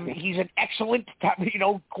an excellent,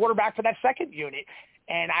 quarterback for that second unit.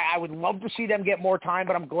 And I would love to see them get more time,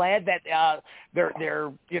 but I'm glad that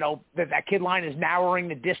that kid line is narrowing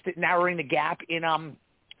the gap in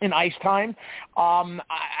ice time. I'm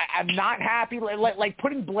not happy like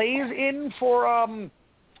putting Blaze in for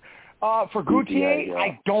Gauthier. Yeah.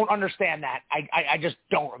 I don't understand that. I just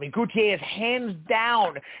don't. I mean, Gauthier has hands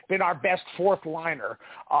down been our best 4th liner.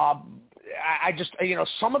 I just,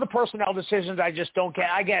 some of the personnel decisions I just don't get.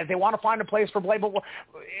 I get it. They want to find a place for Blay, but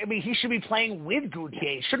I mean, he should be playing with Gauthier.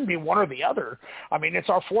 It shouldn't be one or the other. I mean, it's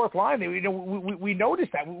our fourth line. We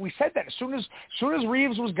noticed that. We said that as soon as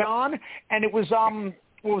Reeves was gone, and it was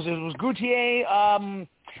what was it? It was Gauthier.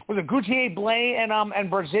 Was it Gauthier, Blay, and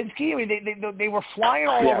Brzezinski? I mean, they were flying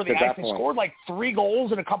all over the ice. They scored like 3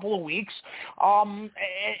 goals in a couple of weeks.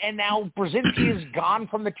 And now Brzezinski is gone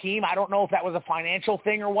from the team. I don't know if that was a financial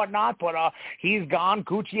thing or whatnot, but he's gone.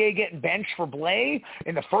 Gauthier getting benched for Blay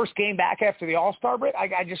in the first game back after the All-Star break.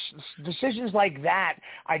 I just, decisions like that,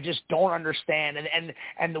 I just don't understand.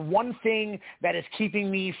 And the one thing that is keeping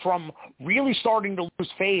me from really starting to lose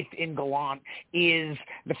faith in Gallant is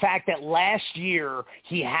the fact that last year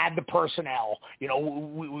he had the personnel.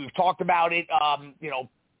 We've talked about it.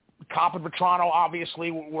 Copp and Vetrano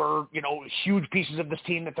obviously were, huge pieces of this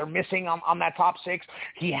team that they're missing on that top 6.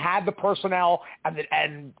 He had the personnel,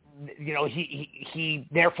 and he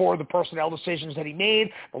therefore the personnel decisions that he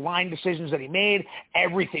made, the line decisions that he made,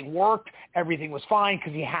 everything worked. Everything was fine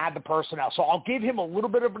because he had the personnel. So I'll give him a little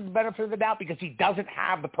bit of the benefit of the doubt because he doesn't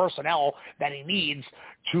have the personnel that he needs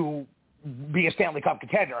to be a Stanley Cup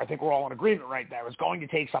contender. I think we're all in agreement right there. It's going to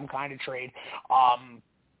take some kind of trade.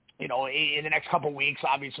 In the next couple of weeks,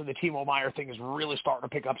 obviously the Timo Meier thing is really starting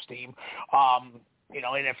to pick up steam. And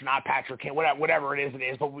if not Patrick Kane, whatever it is. But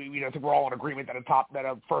I think we're all in agreement that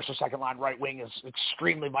a first or second line right wing is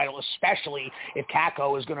extremely vital, especially if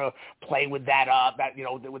Kakko is going to play with that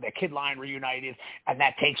with that kid line reunited, and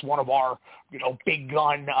that takes one of our big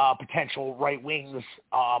gun potential right wings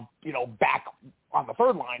back on the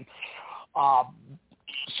third line.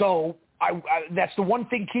 So that's the one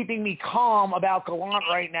thing keeping me calm about Gallant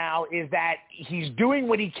right now is that he's doing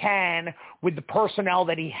what he can with the personnel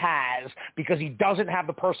that he has because he doesn't have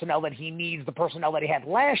the personnel that he needs, the personnel that he had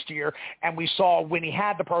last year. And we saw when he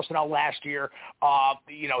had the personnel last year,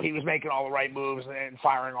 he was making all the right moves and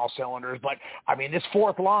firing all cylinders. But, I mean, this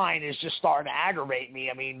fourth line is just starting to aggravate me.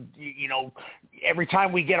 I mean, every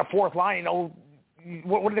time we get a fourth line,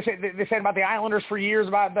 what did they say? They said about the Islanders for years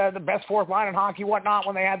about the best fourth line in hockey, whatnot,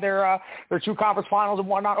 when they had their 2 conference finals and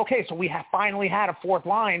whatnot. Okay, so we have finally had a fourth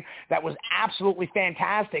line that was absolutely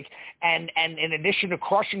fantastic, and in addition to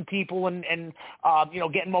crushing people and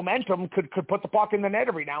getting momentum, could put the puck in the net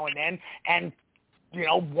every now and then. And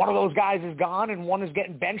one of those guys is gone, and one is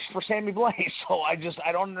getting benched for Sammy Blay. So I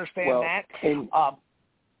don't understand that. Go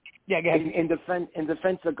ahead. In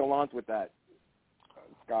defense of Gallant with that,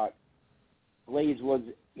 Scott. Blaze was,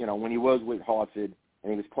 when he was with Hartford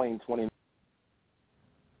and he was playing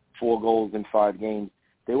 4 goals in 5 games,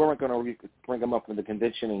 they weren't going to bring him up in the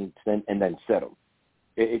conditioning and then sit him.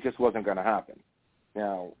 It just wasn't going to happen.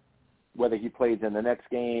 Now, whether he plays in the next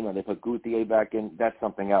game or they put Gauthier back in, that's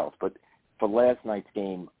something else. But for last night's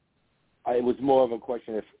game, it was more of a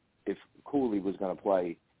question if Cooley was going to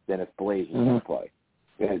play than if Blaze was going to play.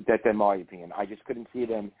 That's in my opinion. I just couldn't see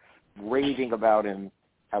them raving about him,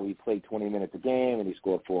 how he played 20 minutes a game and he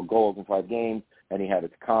scored 4 goals in 5 games and he had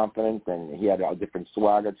his confidence and he had a different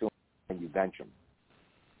swagger to him, and you bench him.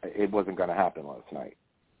 It wasn't going to happen last night.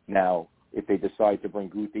 Now, if they decide to bring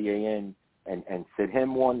Gauthier in and sit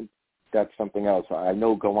him one, that's something else. I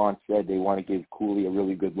know Gallant said they want to give Cooley a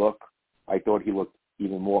really good look. I thought he looked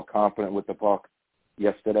even more confident with the puck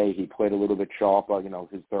yesterday. He played a little bit sharper,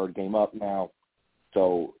 his 3rd game up now.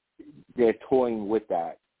 So they're toying with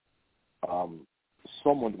that.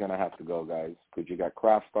 Someone's going to have to go, guys, because you got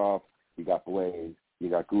Kraftstoff, you got Blaze, you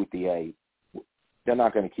got Gauthier. They're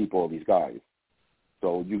not going to keep all these guys.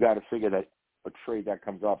 So you got to figure that a trade that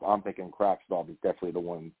comes up, I'm thinking Kraftstoff is definitely the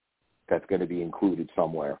one that's going to be included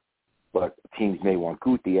somewhere. But teams may want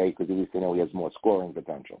Gauthier because at least they know he has more scoring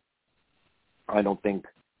potential. I don't think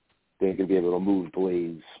they're going to be able to move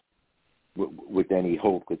Blaze with any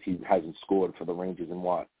hope because he hasn't scored for the Rangers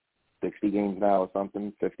in 60 games now or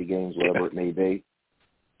something, 50 games, whatever it may be.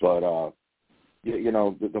 But,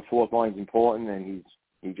 the fourth line's important, and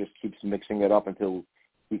he just keeps mixing it up until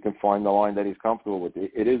he can find the line that he's comfortable with.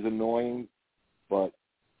 It is annoying, but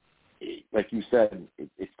like you said,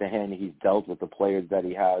 it's the hand he's dealt with, the players that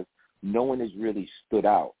he has. No one has really stood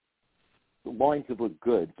out. The lines have looked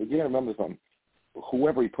good, but you got to remember something.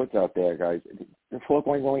 Whoever he puts out there, guys, the fourth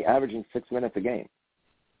line's only averaging 6 minutes a game.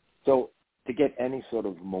 So to get any sort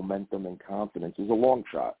of momentum and confidence is a long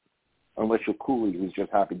shot, unless you're Cooley, who's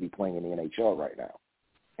just happy to be playing in the NHL right now.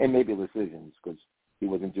 And maybe decisions, because he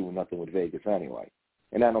wasn't doing nothing with Vegas anyway.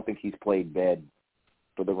 And I don't think he's played bad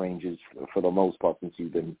for the Rangers for the most part since he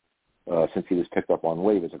was picked up on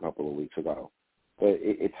waivers a couple of weeks ago. But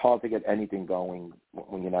it's hard to get anything going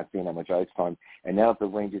when you're not seeing that much ice time. And now if the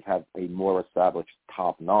Rangers have a more established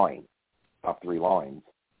top 9, top three lines,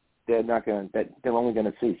 they're only going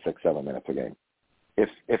to see 6-7 minutes a game,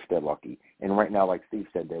 if they're lucky. And right now, like Steve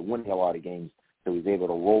said, they're winning a lot of games, so he's able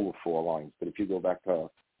to roll with four lines. But if you go back to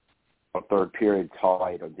a third period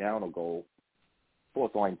tied or down a goal,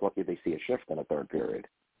 fourth line's lucky if they see a shift in a third period.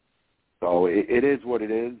 So it is what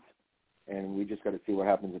it is, and we just got to see what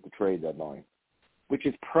happens at the trade deadline, which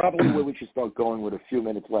is probably where we should start going with a few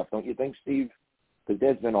minutes left. Don't you think, Steve? Because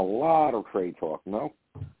there's been a lot of trade talk, no?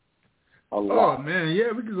 A lot. Oh, man,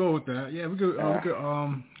 yeah, we could go with that. Yeah, we could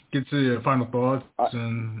get to your final thoughts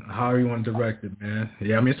and how you want to direct it, man.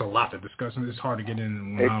 Yeah, I mean, it's a lot to discuss, and it's hard to get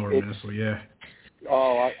in 1 hour, man, so yeah.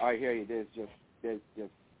 Oh, I hear you. There's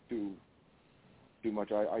just too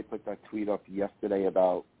much. I put that tweet up yesterday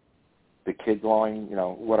about the kids line, you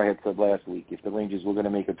know, what I had said last week. If the Rangers were going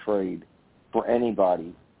to make a trade for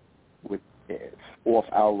anybody with off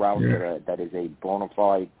our roster that is a bona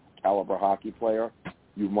fide caliber hockey player,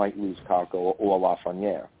 you might lose Kakko or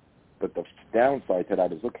Lafreniere. But the downside to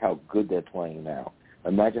that is look how good they're playing now.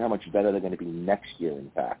 Imagine how much better they're going to be next year,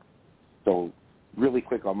 in fact. So really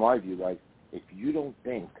quick on my view, guys, if you don't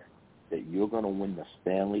think that you're going to win the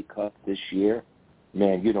Stanley Cup this year,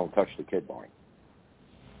 man, you don't touch the kid line.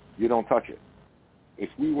 You don't touch it. If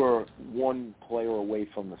we were one player away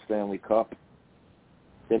from the Stanley Cup,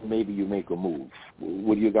 then maybe you make a move.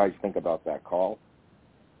 What do you guys think about that, Carl?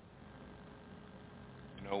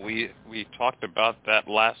 You know, we talked about that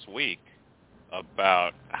last week,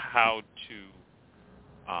 about how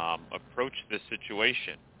to approach this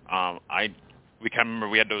situation. We kind of remember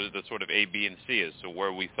we had the sort of A, B, and C as to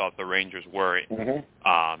where we thought the Rangers were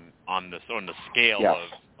on the scale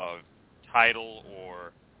of title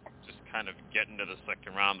or just kind of getting to the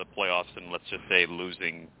second round of the playoffs and let's just say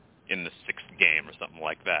losing in the sixth game or something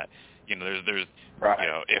like that. You know, there's right. You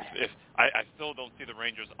know, if I still don't see the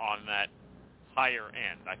Rangers on that higher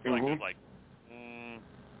end. I feel like there's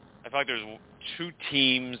I feel like there's two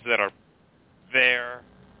teams that are there,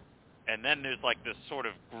 and then there's like this sort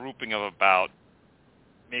of grouping of about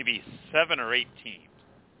maybe 7 or 8 teams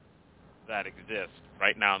that exist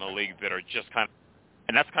right now in the league that are just kind of,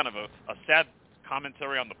 and that's kind of a sad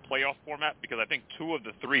commentary on the playoff format because I think two of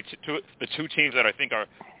the two teams that I think are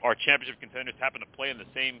championship contenders happen to play in the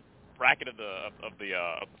same bracket of the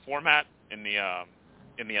format in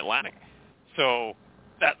the Atlantic. So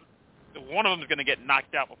that one of them is going to get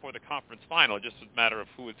knocked out before the conference final. It's just a matter of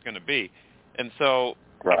who it's going to be. And so,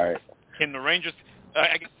 right. Can the Rangers?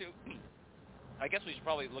 I guess we should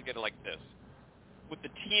probably look at it like this: with the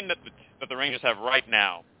team that the Rangers have right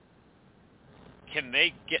now, can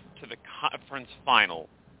they get to the conference final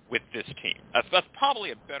with this team? That's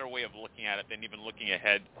probably a better way of looking at it than even looking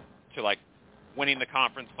ahead to like winning the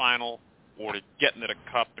conference final or to getting to the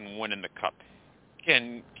cup and winning the cup.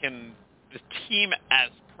 Can the team as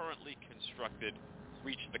currently constructed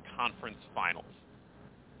reach the conference finals?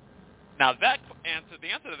 Now the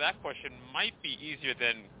answer to that question might be easier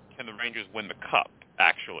than can the Rangers win the cup,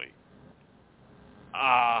 actually.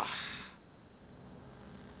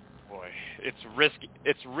 Boy,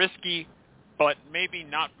 it's risky, but maybe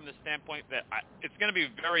not from the standpoint that it's going to be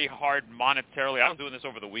very hard monetarily. I was doing this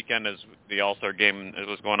over the weekend as the All-Star game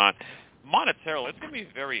was going on. Monetarily, it's going to be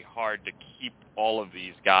very hard to keep all of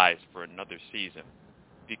these guys for another season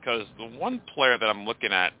because the one player that I'm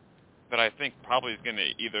looking at that I think probably is going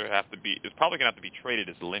to have to be traded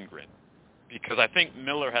is Lindgren, because I think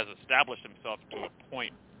Miller has established himself to a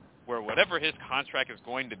point where whatever his contract is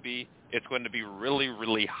going to be, it's going to be really,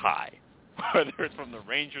 really high, whether it's from the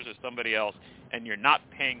Rangers or somebody else, and you're not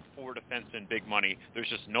paying 4 defensemen big money. There's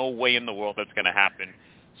just no way in the world that's going to happen.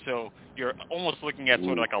 So you're almost looking at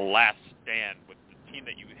sort of like a last stand with the team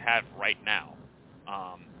that you have right now.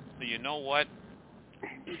 So you know what?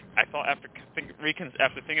 I thought after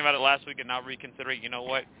thinking about it last week and now reconsidering, you know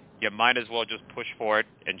what? You might as well just push for it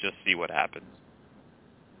and just see what happens.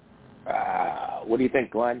 What do you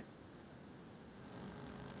think, Glenn?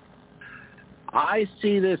 I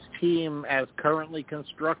see this team as currently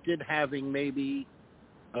constructed having maybe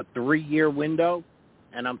a 3-year window,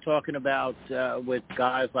 and I'm talking about with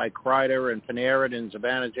guys like Kreider and Panarin and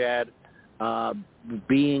Zibanejad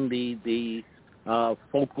being the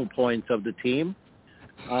focal points of the team.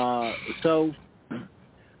 So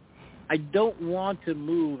I don't want to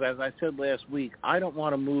move, as I said last week, I don't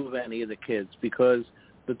want to move any of the kids because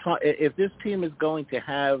if this team is going to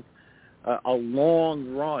have a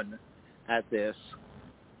long run at this,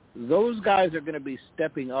 those guys are going to be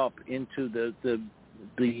stepping up into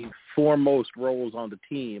the foremost roles on the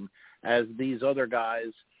team as these other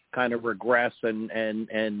guys kind of regress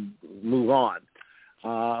and move on.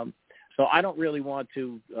 So I don't really want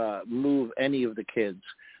to move any of the kids.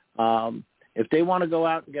 If they want to go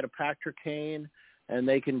out and get a Patrick Kane and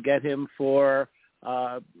they can get him for,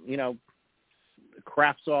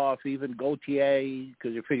 Kraftsov, even Gauthier,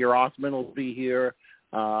 because you figure Osman will be here,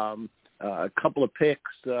 a couple of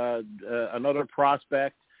picks, another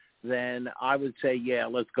prospect, then I would say, yeah,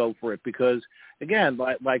 let's go for it. Because, again,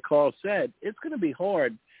 like Carl said, it's going to be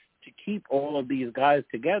hard to keep all of these guys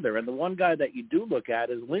together. And the one guy that you do look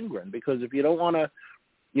at is Lindgren, because if you don't want to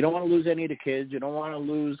lose any of the kids, you don't want to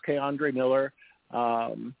lose Keandre Miller,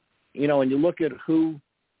 and you look at who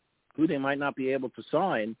they might not be able to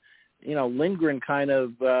sign, Lindgren kind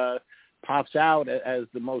of pops out as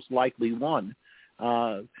the most likely one.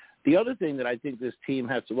 The other thing that I think this team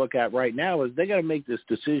has to look at right now is they got to make this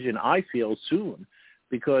decision, I feel, soon,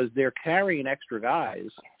 because they're carrying extra guys,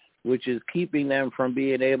 which is keeping them from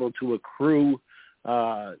being able to accrue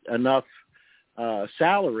enough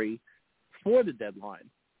salary for the deadline.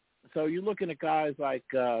 So you're looking at guys like,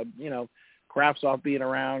 Kraftsov being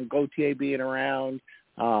around, Gauthier being around.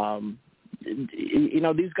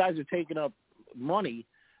 These guys are taking up money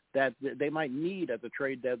that they might need at the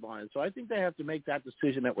trade deadline. So I think they have to make that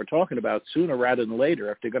decision that we're talking about sooner rather than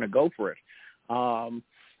later if they're going to go for it.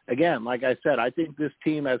 Again, like I said, I think this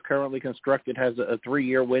team as currently constructed has a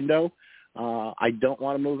 3-year window. I don't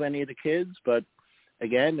want to move any of the kids, but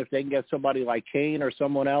again, if they can get somebody like Kane or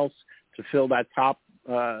someone else to fill that top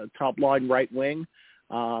line right wing,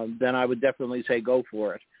 then I would definitely say go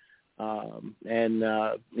for it.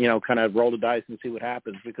 Kind of roll the dice and see what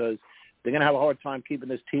happens, because they're going to have a hard time keeping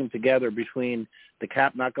this team together between the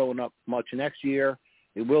cap not going up much next year.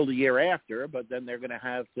 It will the year after, but then they're going to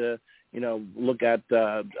have to, look at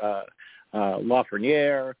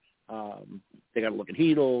Lafreniere. They got to look at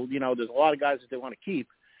Hedel. There's a lot of guys that they want to keep,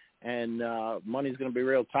 and money's going to be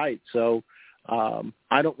real tight. So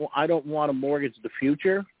I don't want to mortgage the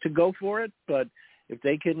future to go for it, but if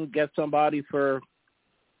they can get somebody for,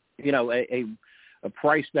 a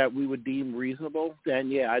price that we would deem reasonable,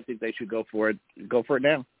 then yeah, I think they should go for it. Go for it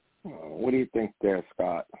now. What do you think there,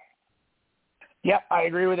 Scott? Yep, I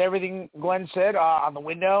agree with everything Glenn said on the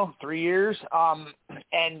window, 3 years.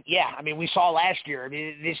 And, yeah, I mean, we saw last year. I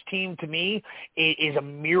mean, this team, to me, is a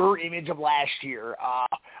mirror image of last year.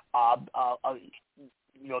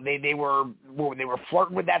 They were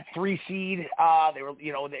flirting with that 3 seed. They were,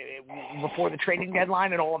 before the trading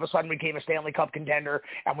deadline, and all of a sudden became a Stanley Cup contender,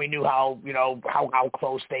 and we knew how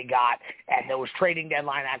close they got. And those trading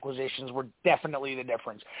deadline acquisitions were definitely the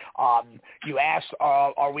difference. You asked,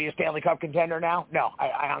 are we a Stanley Cup contender now? No,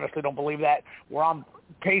 I honestly don't believe that. We're on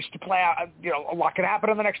pace to play out. A lot can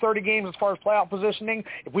happen in the next 30 games as far as playoff positioning.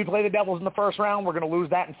 If we play the Devils in the first round, we're going to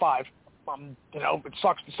lose that in 5. It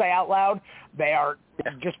sucks to say out loud. They are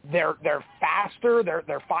just they're faster.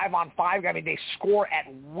 They're 5-on-5. I mean, they score at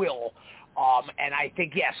will. And I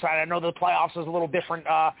think, yes, I know the playoffs is a little different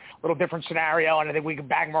scenario, and I think we can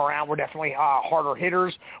bang them around. We're definitely harder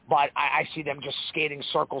hitters, but I see them just skating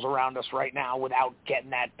circles around us right now without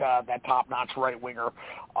getting that top-notch right winger.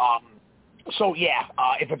 So yeah,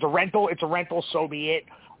 if it's a rental, it's a rental. So be it.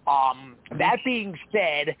 That being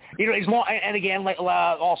said, it's more, and again,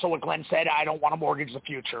 also what Glenn said, I don't want to mortgage the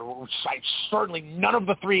future. Certainly none of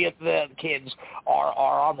the 3 of the kids are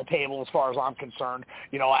on the table as far as I'm concerned.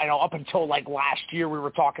 I know up until last year we were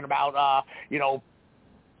talking about,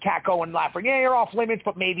 Kako and Lafreniere are off limits,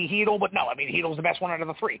 but maybe Hedel. But no, I mean, Hedel's the best one out of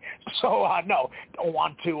the 3. So no, I don't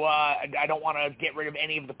want to get rid of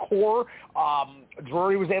any of the core.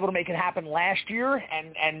 Drury was able to make it happen last year,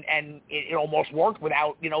 and it almost worked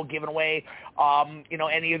without giving away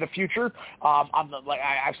any of the future.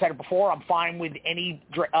 I've said it before, I'm fine with any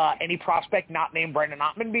prospect not named Brendan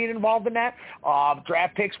Ottman being involved in that.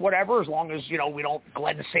 Draft picks, whatever, as long as we don't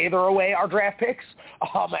Glenn Sather away our draft picks.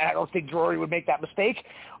 And I don't think Drury would make that mistake.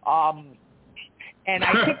 And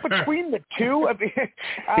I think between the two of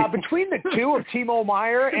Timo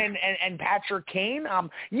Meier and Patrick Kane,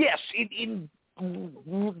 yes, in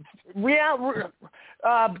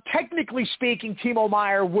technically speaking, Timo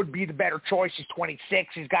Meier would be the better choice. He's 26.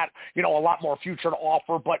 He's got, a lot more future to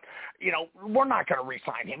offer, but, we're not going to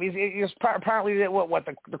re-sign him. He's apparently what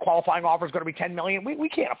the qualifying offer is going to be $10 million. We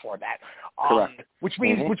can't afford that. Correct. Which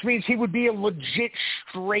means he would be a legit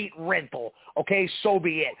straight rental. Okay, so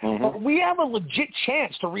be it. But we have a legit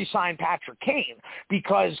chance to re-sign Patrick Kane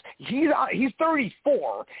because he's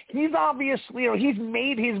 34. He's obviously, he's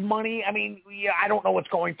made his money. I mean, I don't know what's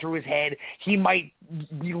going through his head. He might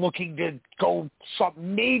be looking to go.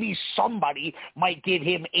 Maybe somebody might give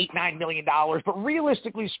him $8-9 million, but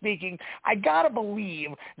realistically speaking, I gotta believe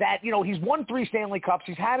that he's won 3 Stanley Cups.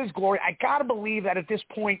 He's had his glory. I gotta believe that at this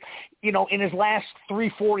point, in his last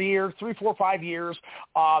 3, 4, 5 years,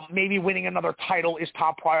 maybe winning another title is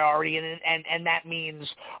top priority, and that means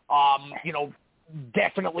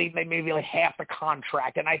definitely maybe like half the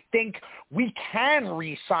contract. And I think we can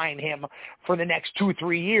re-sign him for the next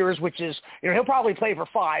 2-3 years, which is, he'll probably play for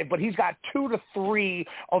 5, but he's got 2 to 3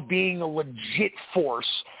 of being a legit force,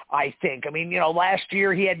 I think. I mean, last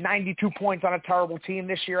year he had 92 points on a terrible team.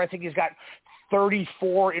 This year I think he's got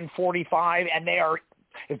 34 in 45, and they are,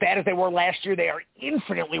 as bad as they were last year, they are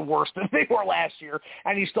infinitely worse than they were last year,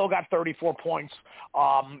 and he still got 34 points,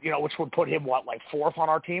 which would put him, like 4th on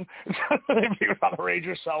our team if he was on the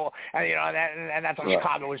Rangers. So, and that's on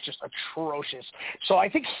Chicago is just atrocious. So I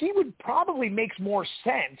think he would probably make more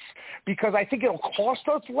sense because I think it'll cost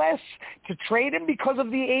us less to trade him because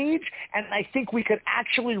of the age, and I think we could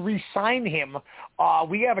actually re-sign him.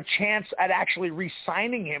 We have a chance at actually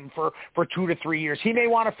re-signing him for 2 to 3 years. He may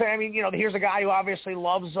want to. I mean, here's a guy who obviously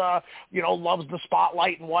loves the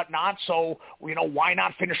spotlight and whatnot. So, why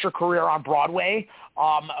not finish your career on Broadway?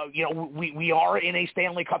 We are in a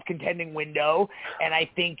Stanley Cup contending window, and I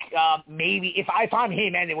think maybe if I'm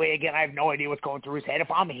him anyway, again, I have no idea what's going through his head.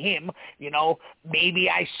 If I'm him, maybe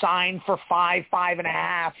I sign for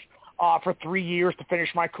 5.5. For 3 years to finish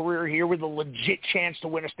my career here with a legit chance to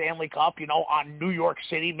win a Stanley Cup, on New York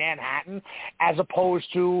City, Manhattan, as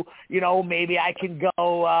opposed to, maybe I can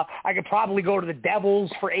go, I could probably go to the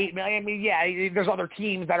Devils for $8 million. I mean, yeah, there's other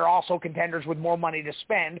teams that are also contenders with more money to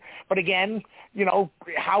spend. But again,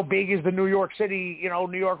 how big is the New York City,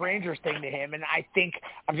 New York Rangers thing to him? And I think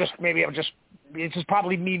it's just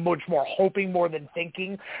probably me much more hoping more than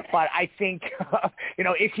thinking. But I think,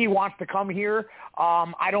 if he wants to come here,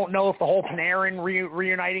 I don't know if the whole Panarin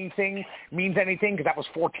reuniting thing means anything because that was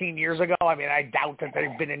 14 years ago. I mean, I doubt that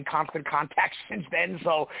they've been in constant contact since then.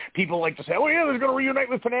 So people like to say, "Oh yeah, they're going to reunite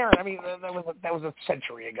with Panarin." I mean, that was a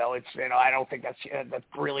century ago. It's I don't think that's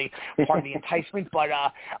really part of the enticement. But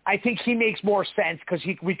I think he makes more sense because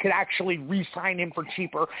we could actually re-sign him for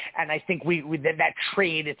cheaper, and I think that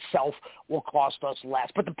trade itself will cost us less.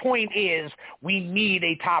 But the point is, we need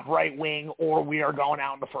a top right wing, or we are going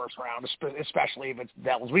out in the first round, especially if it's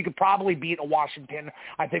Devils. We could probably beat a Washington.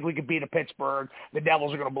 I think we could beat a Pittsburgh. The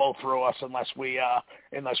Devils are going to blow through us unless we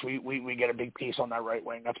get a big piece on that right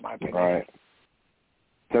wing. That's my opinion. Right.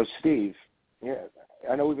 So, Steve, yeah,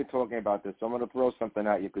 I know we've been talking about this, so I'm going to throw something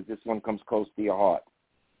at you because this one comes close to your heart.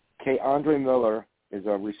 Andre Miller is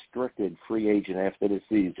a restricted free agent after this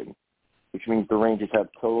season, which means the Rangers have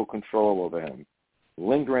total control over him.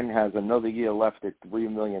 Lindgren has another year left at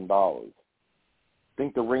 $3 million.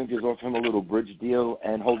 Think the Rangers offer him a little bridge deal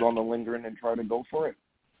and hold on to Lindgren and try to go for it?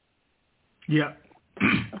 Yeah.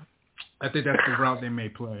 I think that's the route they may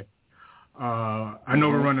play. I know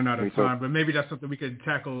we're running out of time, but maybe that's something we could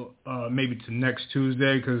tackle maybe to next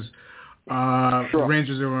Tuesday because the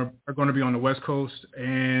Rangers are going to be on the West Coast,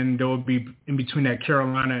 and they'll be in between that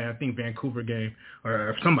Carolina and I think Vancouver game,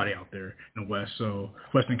 or somebody out there in the West, so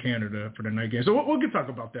Western Canada for the night game. So we'll get to talk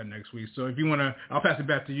about that next week. So if you want to, I'll pass it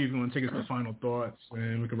back to you if you want to take us to final thoughts,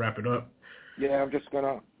 and we can wrap it up. Yeah, we're just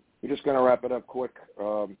gonna wrap it up quick.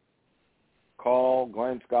 Carl,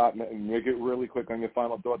 Glenn, Scott, make it really quick on your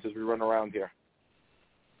final thoughts as we run around here.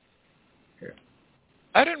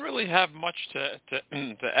 I didn't really have much to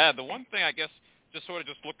add. The one thing, I guess, just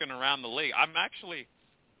looking around the league, I'm actually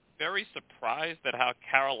very surprised at how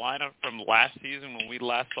Carolina from last season, when we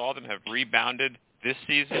last saw them, have rebounded this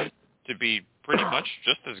season to be pretty much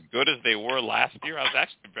just as good as they were last year. I was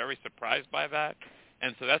actually very surprised by that.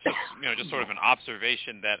 And so that's just sort of an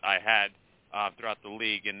observation that I had throughout the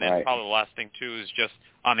league. And then probably the last thing, too, is just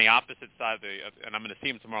on the opposite side and I'm going to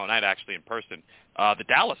see them tomorrow night actually in person, the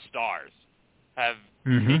Dallas Stars have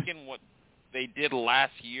taken what they did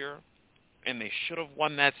last year, and they should have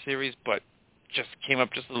won that series, but just came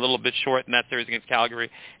up just a little bit short in that series against Calgary,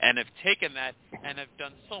 and have taken that and have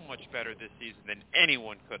done so much better this season than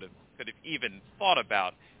anyone could have even thought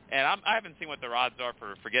about. And I haven't seen what their odds are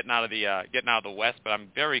for getting out of the West, but I'm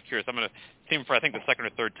very curious. I'm going to see them for I think the second or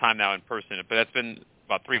third time now in person, but that's been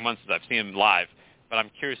about 3 months since I've seen them live. But I'm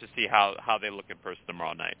curious to see how they look in person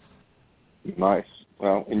tomorrow night. Nice.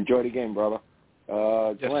 Well, enjoy the game, brother.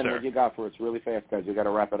 Yes, Glenn, sir. what you got for us really fast, guys? We got to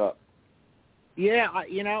wrap it up. Yeah,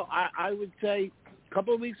 I would say a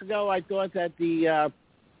couple of weeks ago I thought that the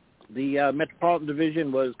Metropolitan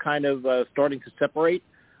Division was kind of starting to separate,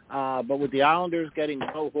 but with the Islanders getting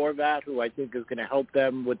Bo Horvat, who I think is going to help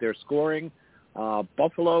them with their scoring,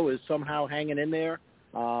 Buffalo is somehow hanging in there.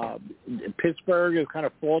 Pittsburgh is kind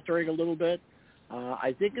of faltering a little bit.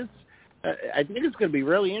 I think it's going to be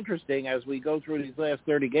really interesting as we go through these last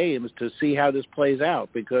 30 games to see how this plays out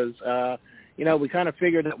because, we kind of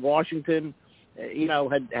figured that Washington,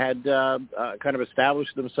 had kind of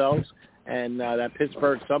established themselves and that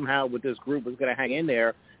Pittsburgh somehow with this group was going to hang in there.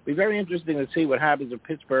 It'll be very interesting to see what happens if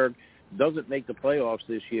Pittsburgh doesn't make the playoffs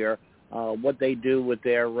this year, what they do with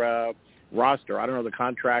their roster. I don't know the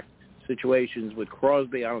contract situations with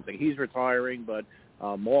Crosby. I don't think he's retiring, but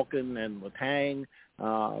Malkin and Letang,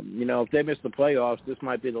 if they miss the playoffs, this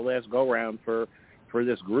might be the last go-round for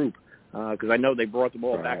this group because I know they brought them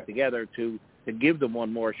all back together to give them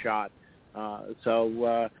one more shot.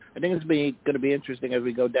 So I think it's going to be interesting as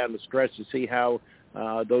we go down the stretch to see how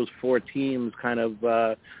those four teams kind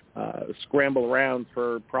of scramble around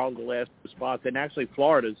for probably the last spots. And actually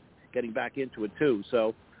Florida's getting back into it too.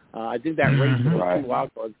 So I think that race for those two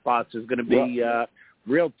wildcard spots is going to be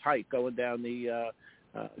real tight going down the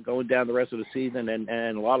rest of the season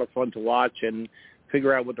and a lot of fun to watch and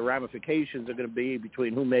figure out what the ramifications are going to be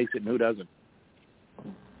between who makes it and who doesn't.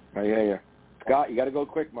 I hear you. Scott, you got to go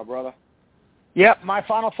quick, my brother. Yep, my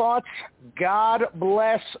final thoughts. God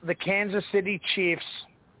bless the Kansas City Chiefs.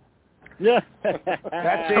 Yeah. That's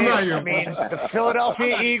it. I mean, the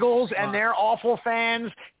Philadelphia Eagles and their awful fans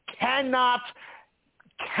cannot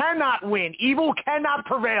win. Evil cannot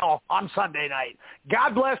prevail on Sunday night.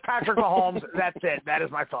 God bless Patrick Mahomes. That's it. That is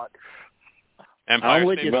my thought. Empire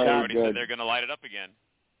State Building already said they're going to light it up again.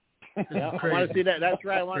 Yeah, I want to see that. That's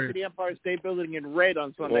right. I want to see the Empire State Building in red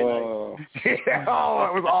on Sunday night. Yeah,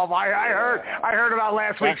 it was awful. I heard about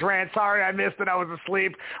last week's rant. Sorry, I missed it. I was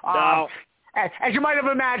asleep. No. As you might have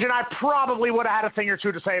imagined, I probably would have had a thing or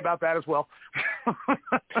two to say about that as well.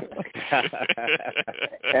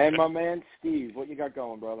 And my man Steve, what you got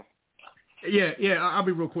going, brother? Yeah, I'll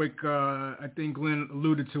be real quick. I think Glenn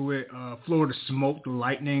alluded to it. Florida smoked the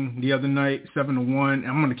Lightning the other night, 7-1.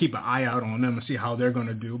 I'm going to keep an eye out on them and see how they're going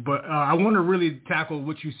to do. But I want to really tackle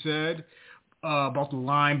what you said about the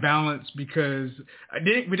line balance because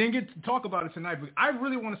we didn't get to talk about it tonight. But I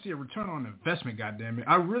really want to see a return on investment. Goddammit,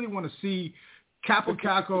 I really want to see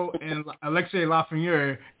Capo and Alexei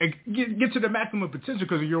Lafreniere get to the maximum potential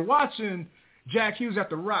because you're watching Jack Hughes at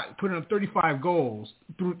the Rock putting up 35 goals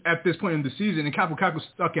at this point in the season, and Capo's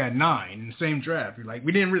stuck at 9 in the same draft.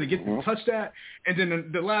 We didn't really get to touch that. And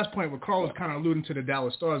then the last point where Carl was kind of alluding to the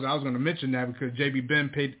Dallas Stars, I was going to mention that because J.B.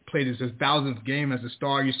 Ben played his 1,000th game as a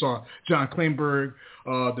Star. You saw John Klingberg,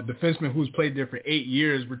 the defenseman who's played there for 8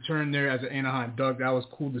 years, return there as an Anaheim Duck. That was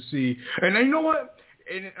cool to see. And you know what?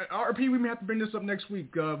 And RP, we may have to bring this up next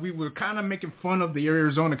week. We were kind of making fun of the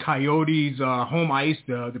Arizona Coyotes home ice.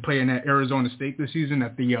 They play in at Arizona State this season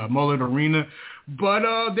at the Mullet Arena. But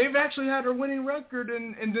they've actually had a winning record.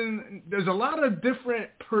 And then there's a lot of different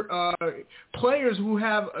players who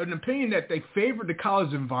have an opinion that they favor the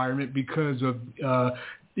college environment because of,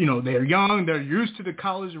 they're young. They're used to the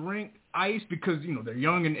college rink ice because, they're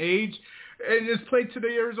young in age. And it's played to the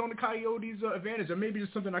Arizona Coyotes' advantage. And maybe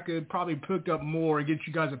it's something I could probably pick up more and get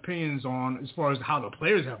you guys' opinions on as far as how the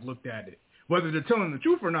players have looked at it. Whether they're telling the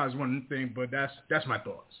truth or not is one thing, but that's my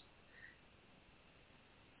thoughts.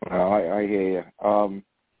 I hear you.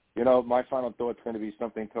 My final thought's going to be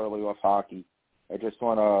something totally off hockey. I just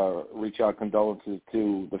want to reach out condolences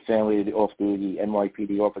to the family of the off-duty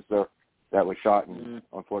NYPD officer that was shot and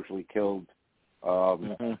unfortunately killed.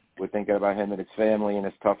 We're thinking about him and his family and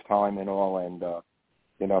his tough time and all, and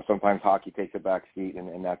sometimes hockey takes a back seat,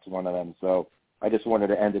 and that's one of them. So I just wanted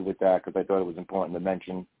to end it with that because I thought it was important to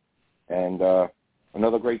mention. And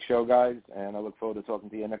another great show, guys, and I look forward to talking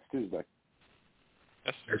to you next Tuesday.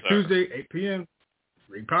 Yes, next Tuesday, 8 p.m.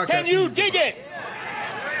 Rink Podcast. Can you dig it?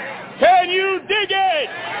 Can you dig it?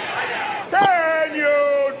 Can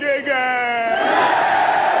you dig it?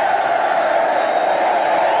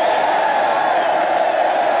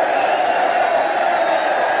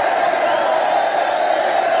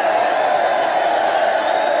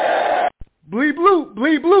 Bleep bloop,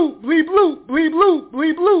 bleep bloop, bleep bloop, bleep bloop,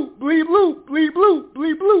 bleep bloop.